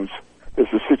means, is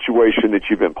the situation that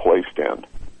you've been placed in.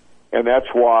 And that's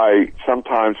why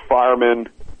sometimes firemen,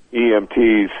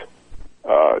 EMTs,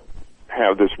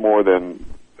 have this more than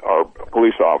our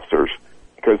police officers,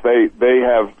 because they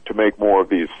have to make more of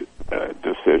these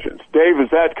decisions. Dave, is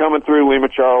that coming through, Lima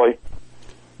Charlie?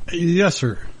 Yes,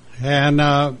 sir. And,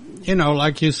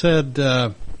 like you said,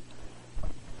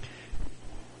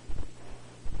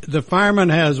 the fireman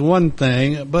has one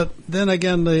thing, but then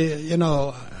again,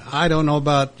 I don't know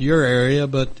about your area,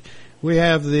 but we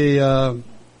have the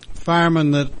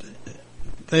firemen that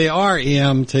they are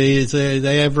EMTs.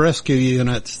 They have rescue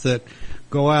units that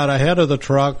go out ahead of the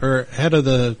truck or ahead of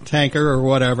the tanker or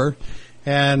whatever,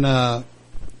 and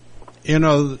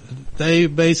they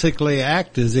basically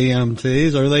act as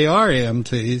EMTs, or they are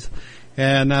EMTs,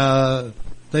 and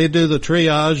they do the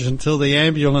triage until the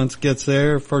ambulance gets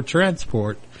there for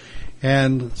transport.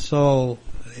 And so,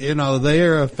 they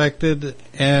are affected.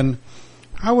 And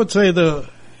I would say the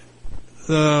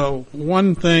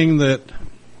one thing that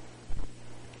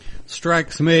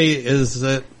strikes me is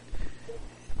that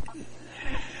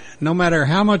no matter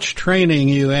how much training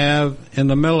you have in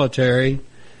the military,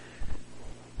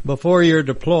 before you're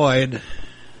deployed,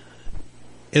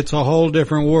 it's a whole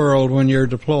different world when you're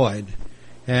deployed.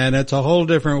 And it's a whole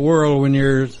different world when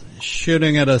you're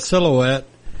shooting at a silhouette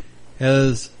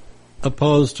as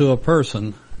opposed to a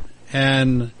person.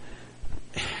 And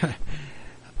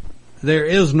there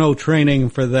is no training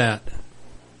for that.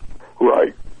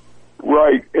 Right.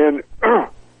 And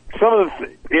some of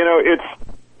the, it's,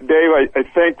 Dave, I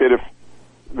think that if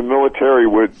the military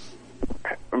would,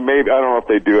 maybe, I don't know if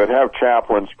they do it, have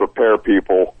chaplains prepare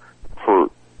people for,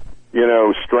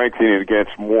 strengthening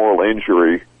against moral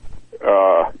injury,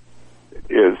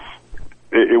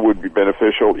 it would be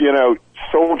beneficial.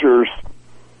 Soldiers,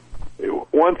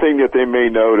 one thing that they may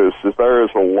notice is there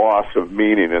is a loss of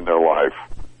meaning in their life.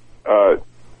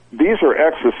 These are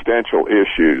existential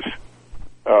issues.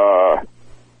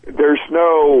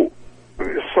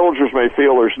 Soldiers may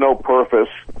feel there's no purpose,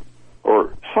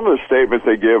 or some of the statements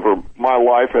they give are, my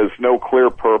life has no clear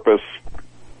purpose,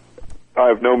 I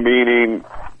have no meaning,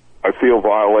 I feel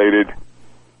violated.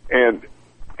 And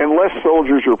unless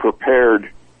soldiers are prepared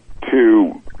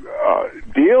to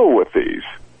deal with these,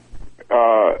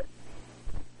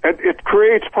 it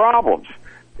creates problems.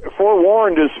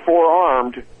 Forewarned is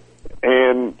forearmed,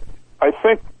 and I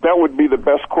think that would be the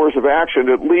best course of action.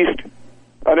 At least,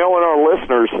 I know in our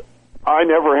listeners, I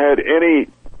never had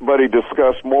anybody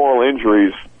discuss moral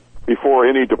injuries before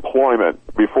any deployment,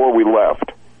 before we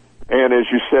left. And as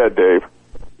you said, Dave,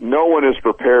 no one is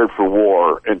prepared for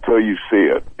war until you see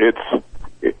it.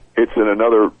 It's in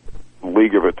another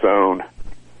league of its own.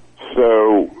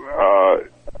 So,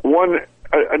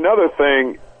 another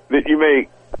thing that you may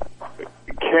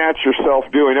catch yourself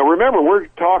doing. Now remember, we're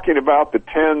talking about the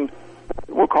 10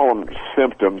 we'll call them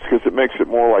symptoms because it makes it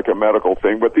more like a medical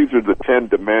thing, but these are the 10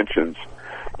 dimensions.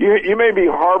 You may be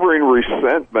harboring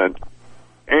resentment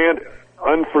and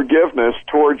unforgiveness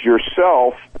towards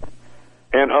yourself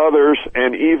and others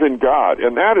and even God,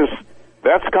 and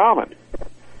that's common.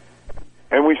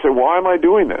 And we say, why am I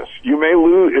doing this? You may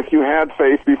lose, if you had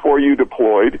faith before you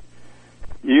deployed,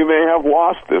 you may have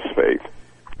lost this faith.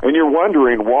 And you're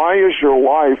wondering, why is your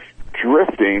life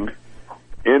drifting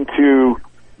into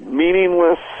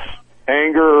meaningless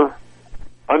anger,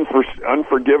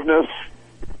 unforgiveness?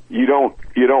 You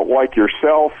don't like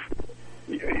yourself.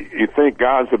 You think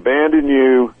God's abandoned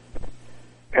you.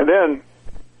 And then,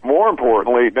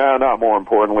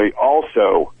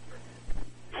 also,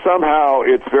 somehow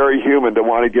it's very human to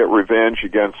want to get revenge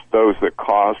against those that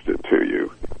caused it to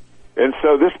you. And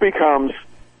so this becomes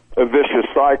a vicious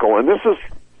cycle. And this is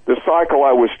the cycle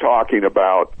I was talking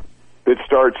about that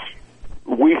starts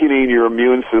weakening your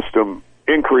immune system,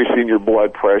 increasing your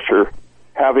blood pressure,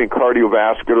 having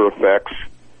cardiovascular effects,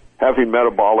 having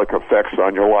metabolic effects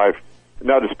on your life.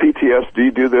 Now, does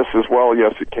PTSD do this as well?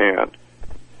 Yes, it can.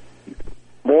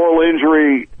 Moral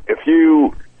injury, if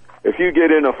you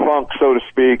get in a funk, so to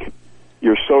speak,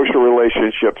 your social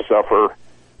relationships suffer,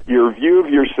 your view of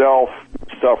yourself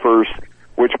suffers,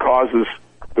 which causes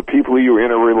the people you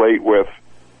interrelate with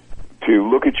to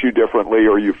look at you differently,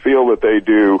 or you feel that they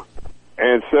do.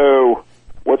 And so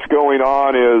what's going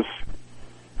on is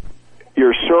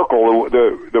your circle,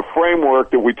 the framework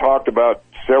that we talked about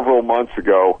several months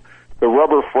ago, the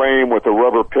rubber frame with the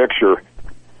rubber picture,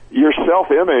 your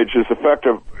self-image is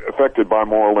affected by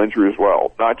moral injury as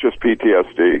well, not just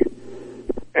PTSD.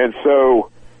 And so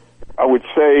I would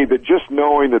say that just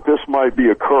knowing that this might be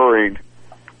occurring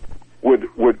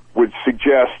would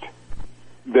suggest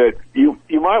that you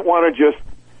might want to just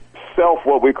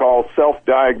what we call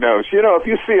self-diagnose. You know, if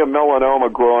you see a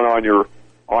melanoma growing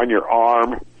on your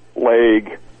arm,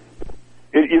 leg,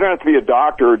 you don't have to be a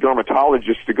doctor or a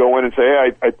dermatologist to go in and say,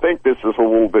 hey, I think this is a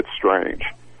little bit strange.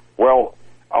 Well,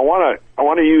 I want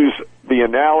to use the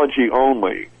analogy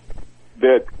only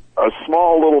that a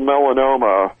small little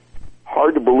melanoma,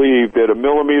 hard to believe that 1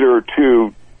 millimeter or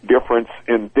 2 difference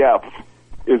in depth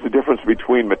is the difference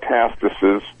between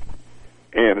metastasis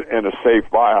and a safe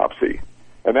biopsy.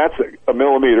 And that's a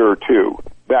millimeter or 2.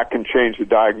 That can change the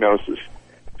diagnosis.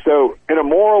 So in a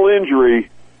moral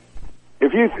injury,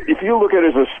 if you look at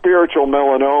it as a spiritual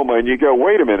melanoma and you go,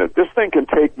 wait a minute, this thing can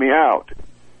take me out.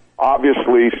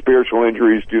 Obviously, spiritual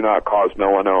injuries do not cause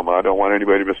melanoma. I don't want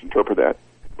anybody to misinterpret that.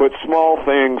 But small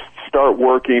things start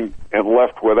working and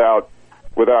left without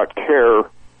care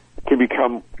can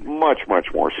become much,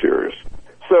 much more serious.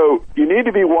 So you need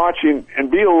to be watching and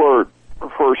be alert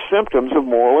for symptoms of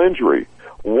moral injury.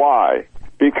 Why?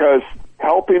 Because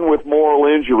helping with moral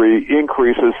injury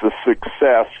increases the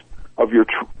success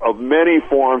of many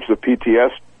forms of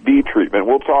PTSD treatment.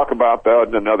 We'll talk about that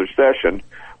in another session,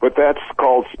 but that's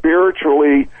called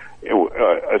spiritually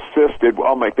assisted.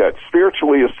 I'll make that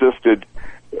spiritually assisted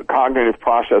cognitive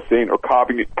processing or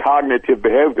cognitive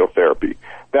behavioral therapy.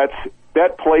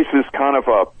 That places kind of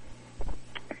a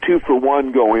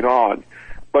 2-for-1 going on,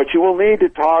 but you will need to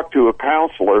talk to a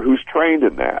counselor who's trained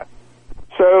in that.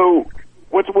 So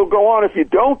what will go on if you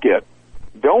don't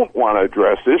want to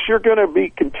address this? You're going to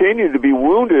continue to be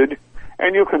wounded,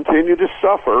 and you'll continue to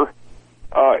suffer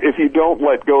if you don't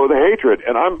let go of the hatred.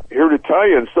 And I'm here to tell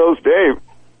you, and so's Dave,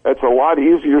 that's a lot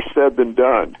easier said than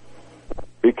done,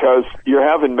 because you're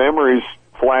having memories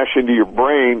flash into your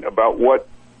brain about what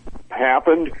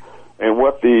happened and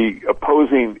what the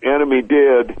opposing enemy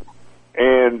did,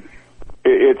 and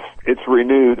it's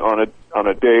renewed on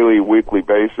a daily, weekly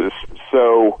basis.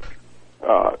 So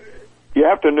you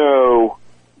have to know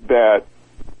that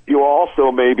you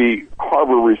also maybe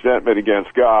harbor resentment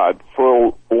against God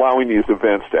for allowing these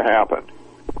events to happen.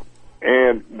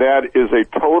 And that is a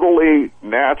totally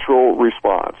natural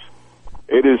response.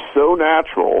 It is so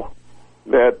natural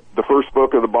that the first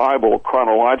book of the Bible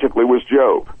chronologically was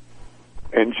Job.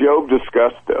 And Job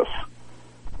discussed this.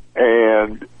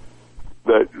 And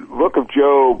the book of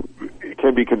Job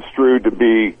can be construed to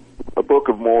be a book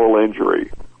of moral injury.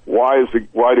 Why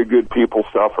do good people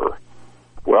suffer?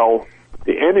 Well,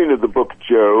 the ending of the book of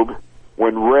Job,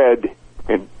 when read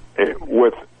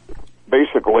with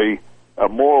basically a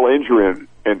moral injury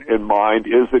in mind,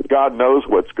 is that God knows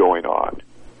what's going on.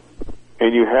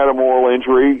 And you had a moral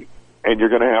injury, and you're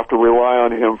going to have to rely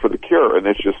on Him for the cure, and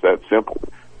it's just that simple.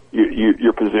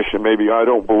 Your position maybe, I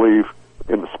don't believe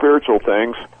in the spiritual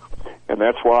things, and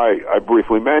that's why I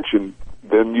briefly mentioned,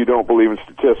 then you don't believe in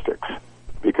statistics,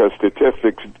 because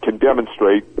statistics can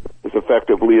demonstrate the as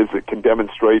effectively as it can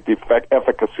demonstrate the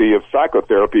efficacy of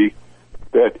psychotherapy,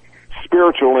 that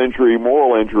spiritual injury,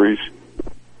 moral injuries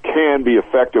can be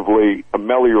effectively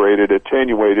ameliorated,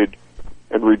 attenuated,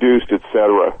 and reduced,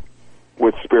 etc.,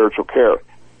 with spiritual care.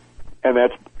 And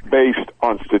that's based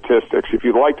on statistics. If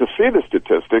you'd like to see the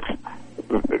statistics,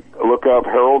 look up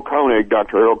Harold Koenig,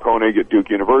 Dr. Harold Koenig at Duke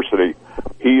University.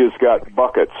 He has got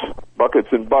buckets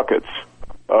and buckets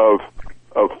of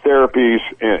therapies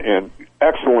and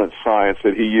excellent science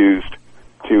that he used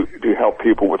to help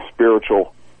people with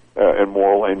spiritual and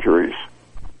moral injuries.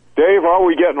 Dave, how are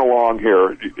we getting along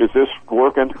here? Is this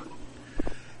working?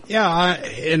 Yeah,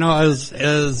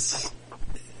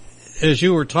 as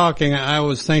you were talking, I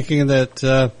was thinking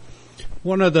that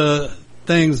one of the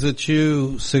things that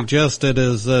you suggested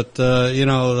is that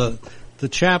the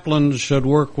chaplain should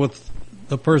work with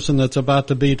the person that's about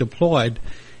to be deployed.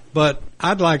 But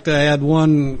I'd like to add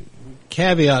one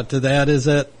caveat to that, is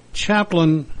that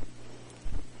chaplain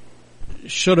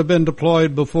should have been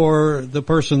deployed before the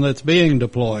person that's being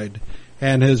deployed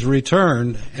and has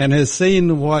returned and has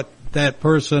seen what that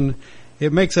person,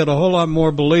 it makes it a whole lot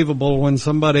more believable when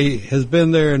somebody has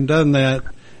been there and done that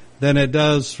than it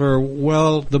does for,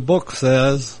 well, the book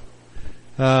says,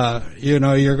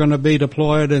 you're going to be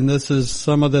deployed and this is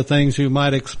some of the things you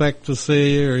might expect to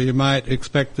see or you might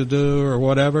expect to do or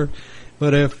whatever.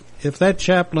 But if that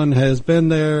chaplain has been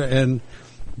there and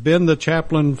been the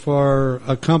chaplain for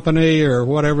a company or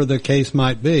whatever the case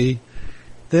might be,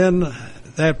 then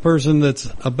that person that's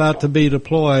about to be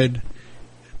deployed,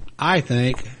 I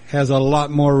think, has a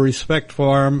lot more respect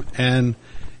for him and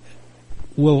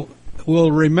will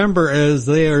remember as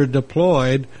they are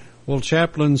deployed, well,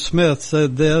 Chaplain Smith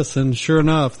said this, and sure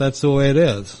enough, that's the way it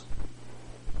is.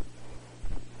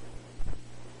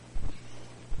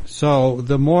 So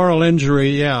the moral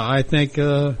injury, I think,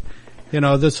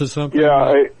 this is something.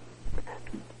 Yeah,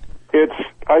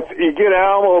 you get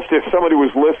almost, if somebody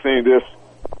was listening to this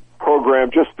program,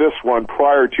 just this one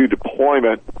prior to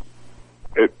deployment,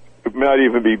 it might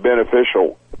even be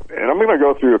beneficial. And I'm going to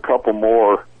go through a couple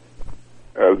more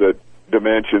of the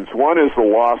dimensions. One is the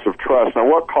loss of trust. Now,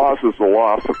 what causes the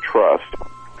loss of trust?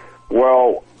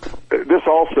 Well, this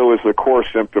also is a core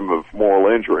symptom of moral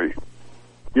injury.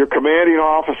 Your commanding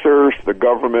officers, the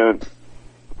government,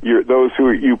 those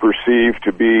who you perceive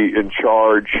to be in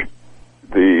charge,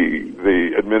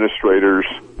 the administrators,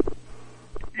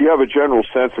 you have a general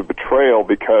sense of betrayal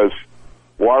because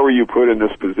why were you put in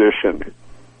this position?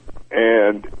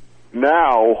 And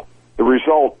now the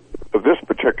result of this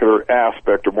particular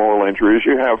aspect of moral injury is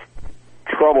you have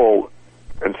trouble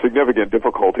and significant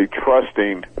difficulty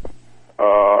trusting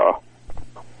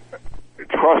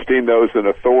those in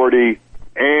authority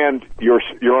and your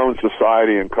own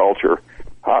society and culture.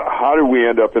 How do we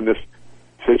end up in this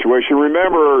situation?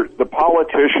 Remember, the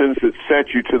politicians that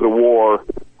sent you to the war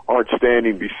aren't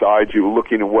standing beside you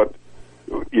looking at what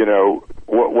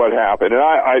happened. And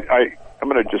I'm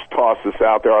going to just toss this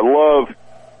out there. I love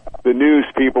the news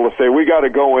people to say, we got to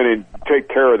go in and take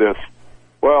care of this.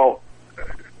 Well,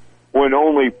 when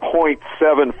only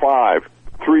 0.75,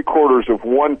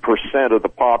 0.75% of the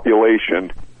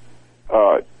population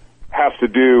has to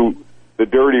do the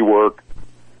dirty work,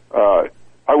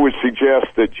 I would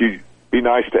suggest that you be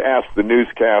nice to ask the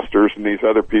newscasters and these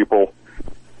other people,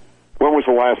 when was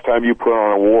the last time you put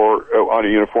on a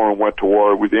uniform and went to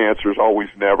war? The answer is always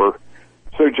never.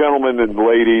 So, gentlemen and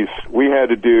ladies, we had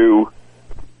to do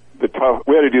the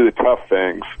tough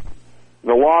things.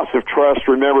 The loss of trust.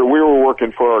 Remember, we were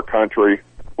working for our country.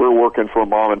 We were working for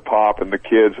mom and pop and the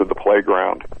kids at the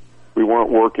playground. We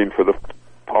weren't working for the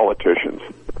politicians.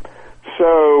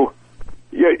 So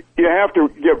you have to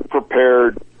get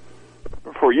prepared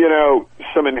for,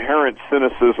 some inherent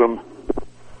cynicism.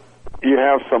 You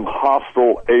have some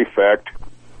hostile affect,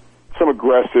 some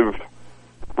aggressive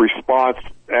response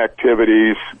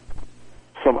activities,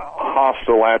 some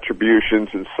hostile attributions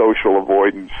and social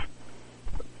avoidance.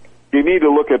 You need to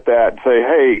look at that and say,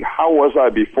 hey, how was I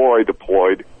before I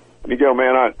deployed? And you go,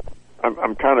 man,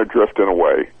 I'm kind of drifting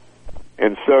away.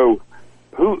 And so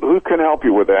who can help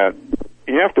you with that?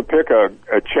 You have to pick a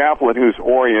chaplain who's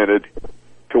oriented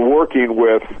to working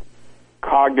with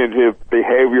cognitive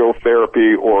behavioral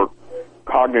therapy or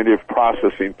cognitive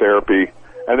processing therapy,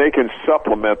 and they can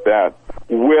supplement that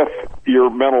with your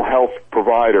mental health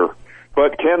provider.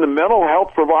 But can the mental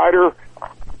health provider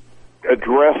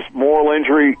address moral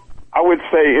injury? I would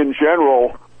say in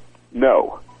general,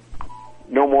 no.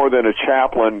 No more than a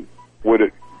chaplain would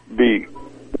it be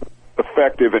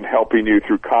effective in helping you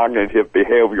through cognitive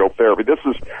behavioral therapy.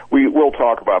 We'll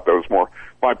talk about those more.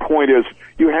 My point is,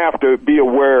 you have to be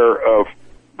aware of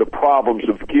the problems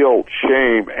of guilt,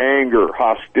 shame, anger,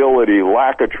 hostility,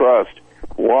 lack of trust,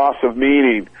 loss of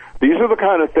meaning. These are the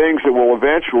kind of things that will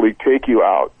eventually take you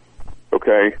out,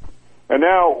 okay? And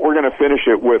now we're going to finish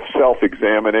it with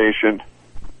self-examination.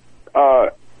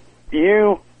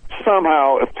 You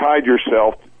somehow have tied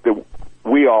yourself, that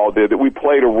we all did, that we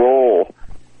played a role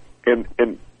in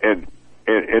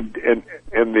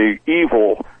the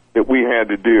evil that we had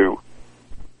to do.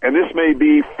 And this may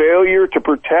be failure to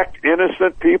protect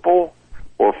innocent people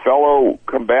or fellow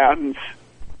combatants.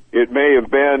 It may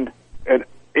have been an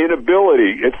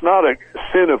inability. It's not a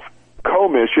sin of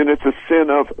commission, it's a sin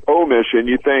of omission.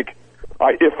 You think,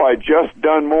 if I just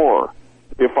done more,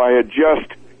 if I had just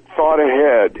thought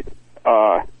ahead,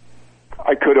 I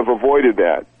could have avoided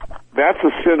that. That's a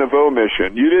sin of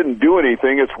omission. You didn't do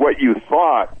anything. It's what you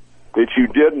thought that you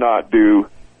did not do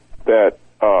that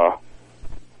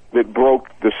broke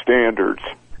the standards.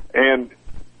 And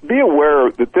be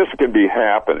aware that this can be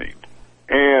happening,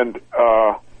 and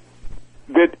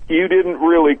that you didn't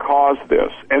really cause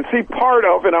this. And see, part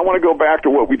of, and I want to go back to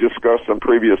what we discussed on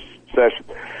previous sessions,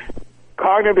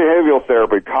 cognitive behavioral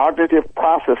therapy, cognitive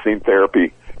processing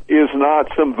therapy, is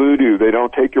not some voodoo. They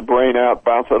don't take your brain out,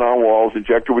 bounce it on walls,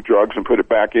 inject it with drugs, and put it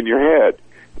back in your head.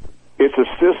 It's a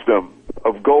system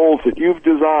of goals that you've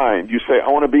designed. You say, I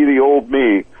want to be the old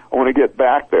me. I want to get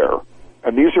back there.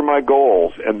 And these are my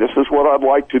goals, and this is what I'd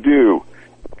like to do.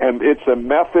 And it's a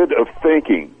method of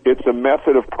thinking. It's a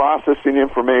method of processing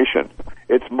information.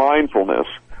 It's mindfulness.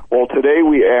 Well, today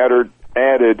we added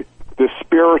the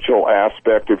spiritual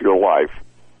aspect of your life,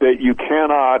 that you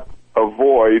cannot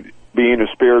avoid being a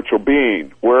spiritual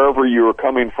being, wherever you are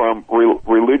coming from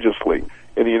religiously.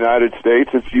 In the United States,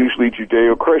 it's usually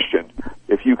Judeo-Christian.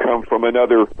 If you come from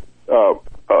another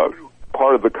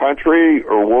part of the country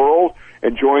or world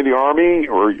and join the Army,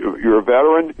 or you're a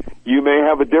veteran, you may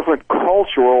have a different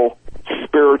cultural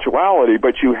spirituality,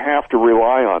 but you have to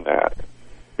rely on that.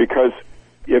 Because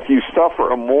if you suffer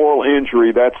a moral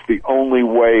injury, that's the only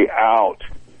way out.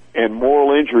 And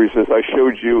moral injuries, as I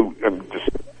showed you and just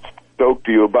stoked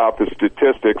to you about the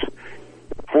statistics,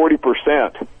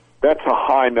 40%, that's a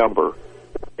high number.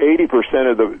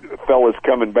 80% of the fellas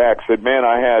coming back said, man,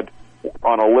 I had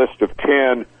on a list of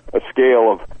 10, a scale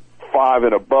of 5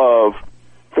 and above.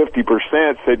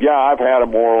 50% said, yeah, I've had a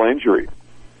moral injury.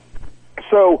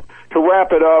 So to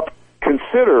wrap it up,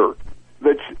 consider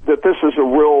that this is a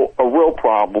real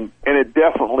problem, and it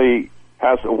definitely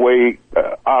has a way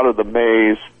out of the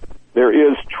maze. There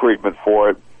is treatment for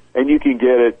it, and you can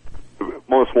get it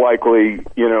most likely,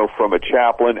 from a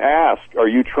chaplain. Ask, are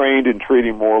you trained in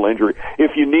treating moral injury?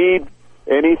 If you need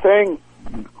anything,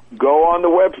 go on the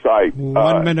website.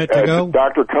 1 minute to go.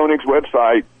 Dr. Koenig's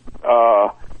website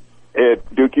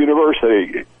at Duke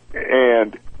University,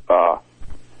 and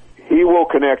he will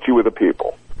connect you with the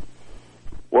people.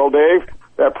 Well, Dave,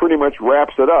 that pretty much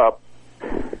wraps it up.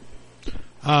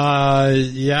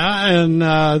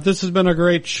 This has been a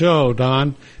great show,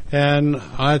 Don. And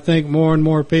I think more and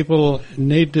more people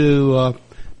need to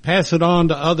pass it on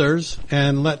to others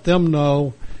and let them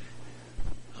know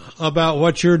about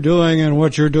what you're doing and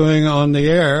what you're doing on the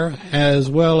air, as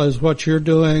well as what you're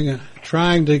doing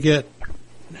trying to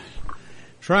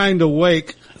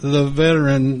wake the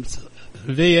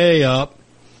VA up,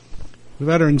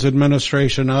 Veterans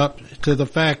Administration up, to the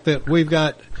fact that we've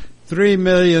got 3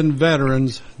 million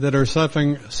veterans that are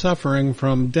suffering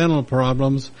from dental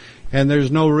problems, and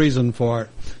there's no reason for it.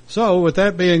 So, with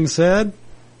that being said,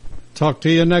 talk to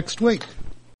you next week.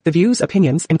 The views,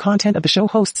 opinions, and content of the show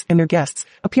hosts and their guests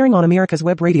appearing on America's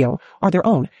Web Radio are their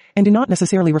own and do not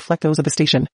necessarily reflect those of the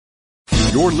station.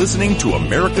 You're listening to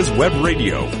America's Web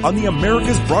Radio on the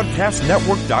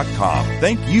AmericasBroadcastNetwork.com.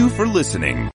 Thank you for listening.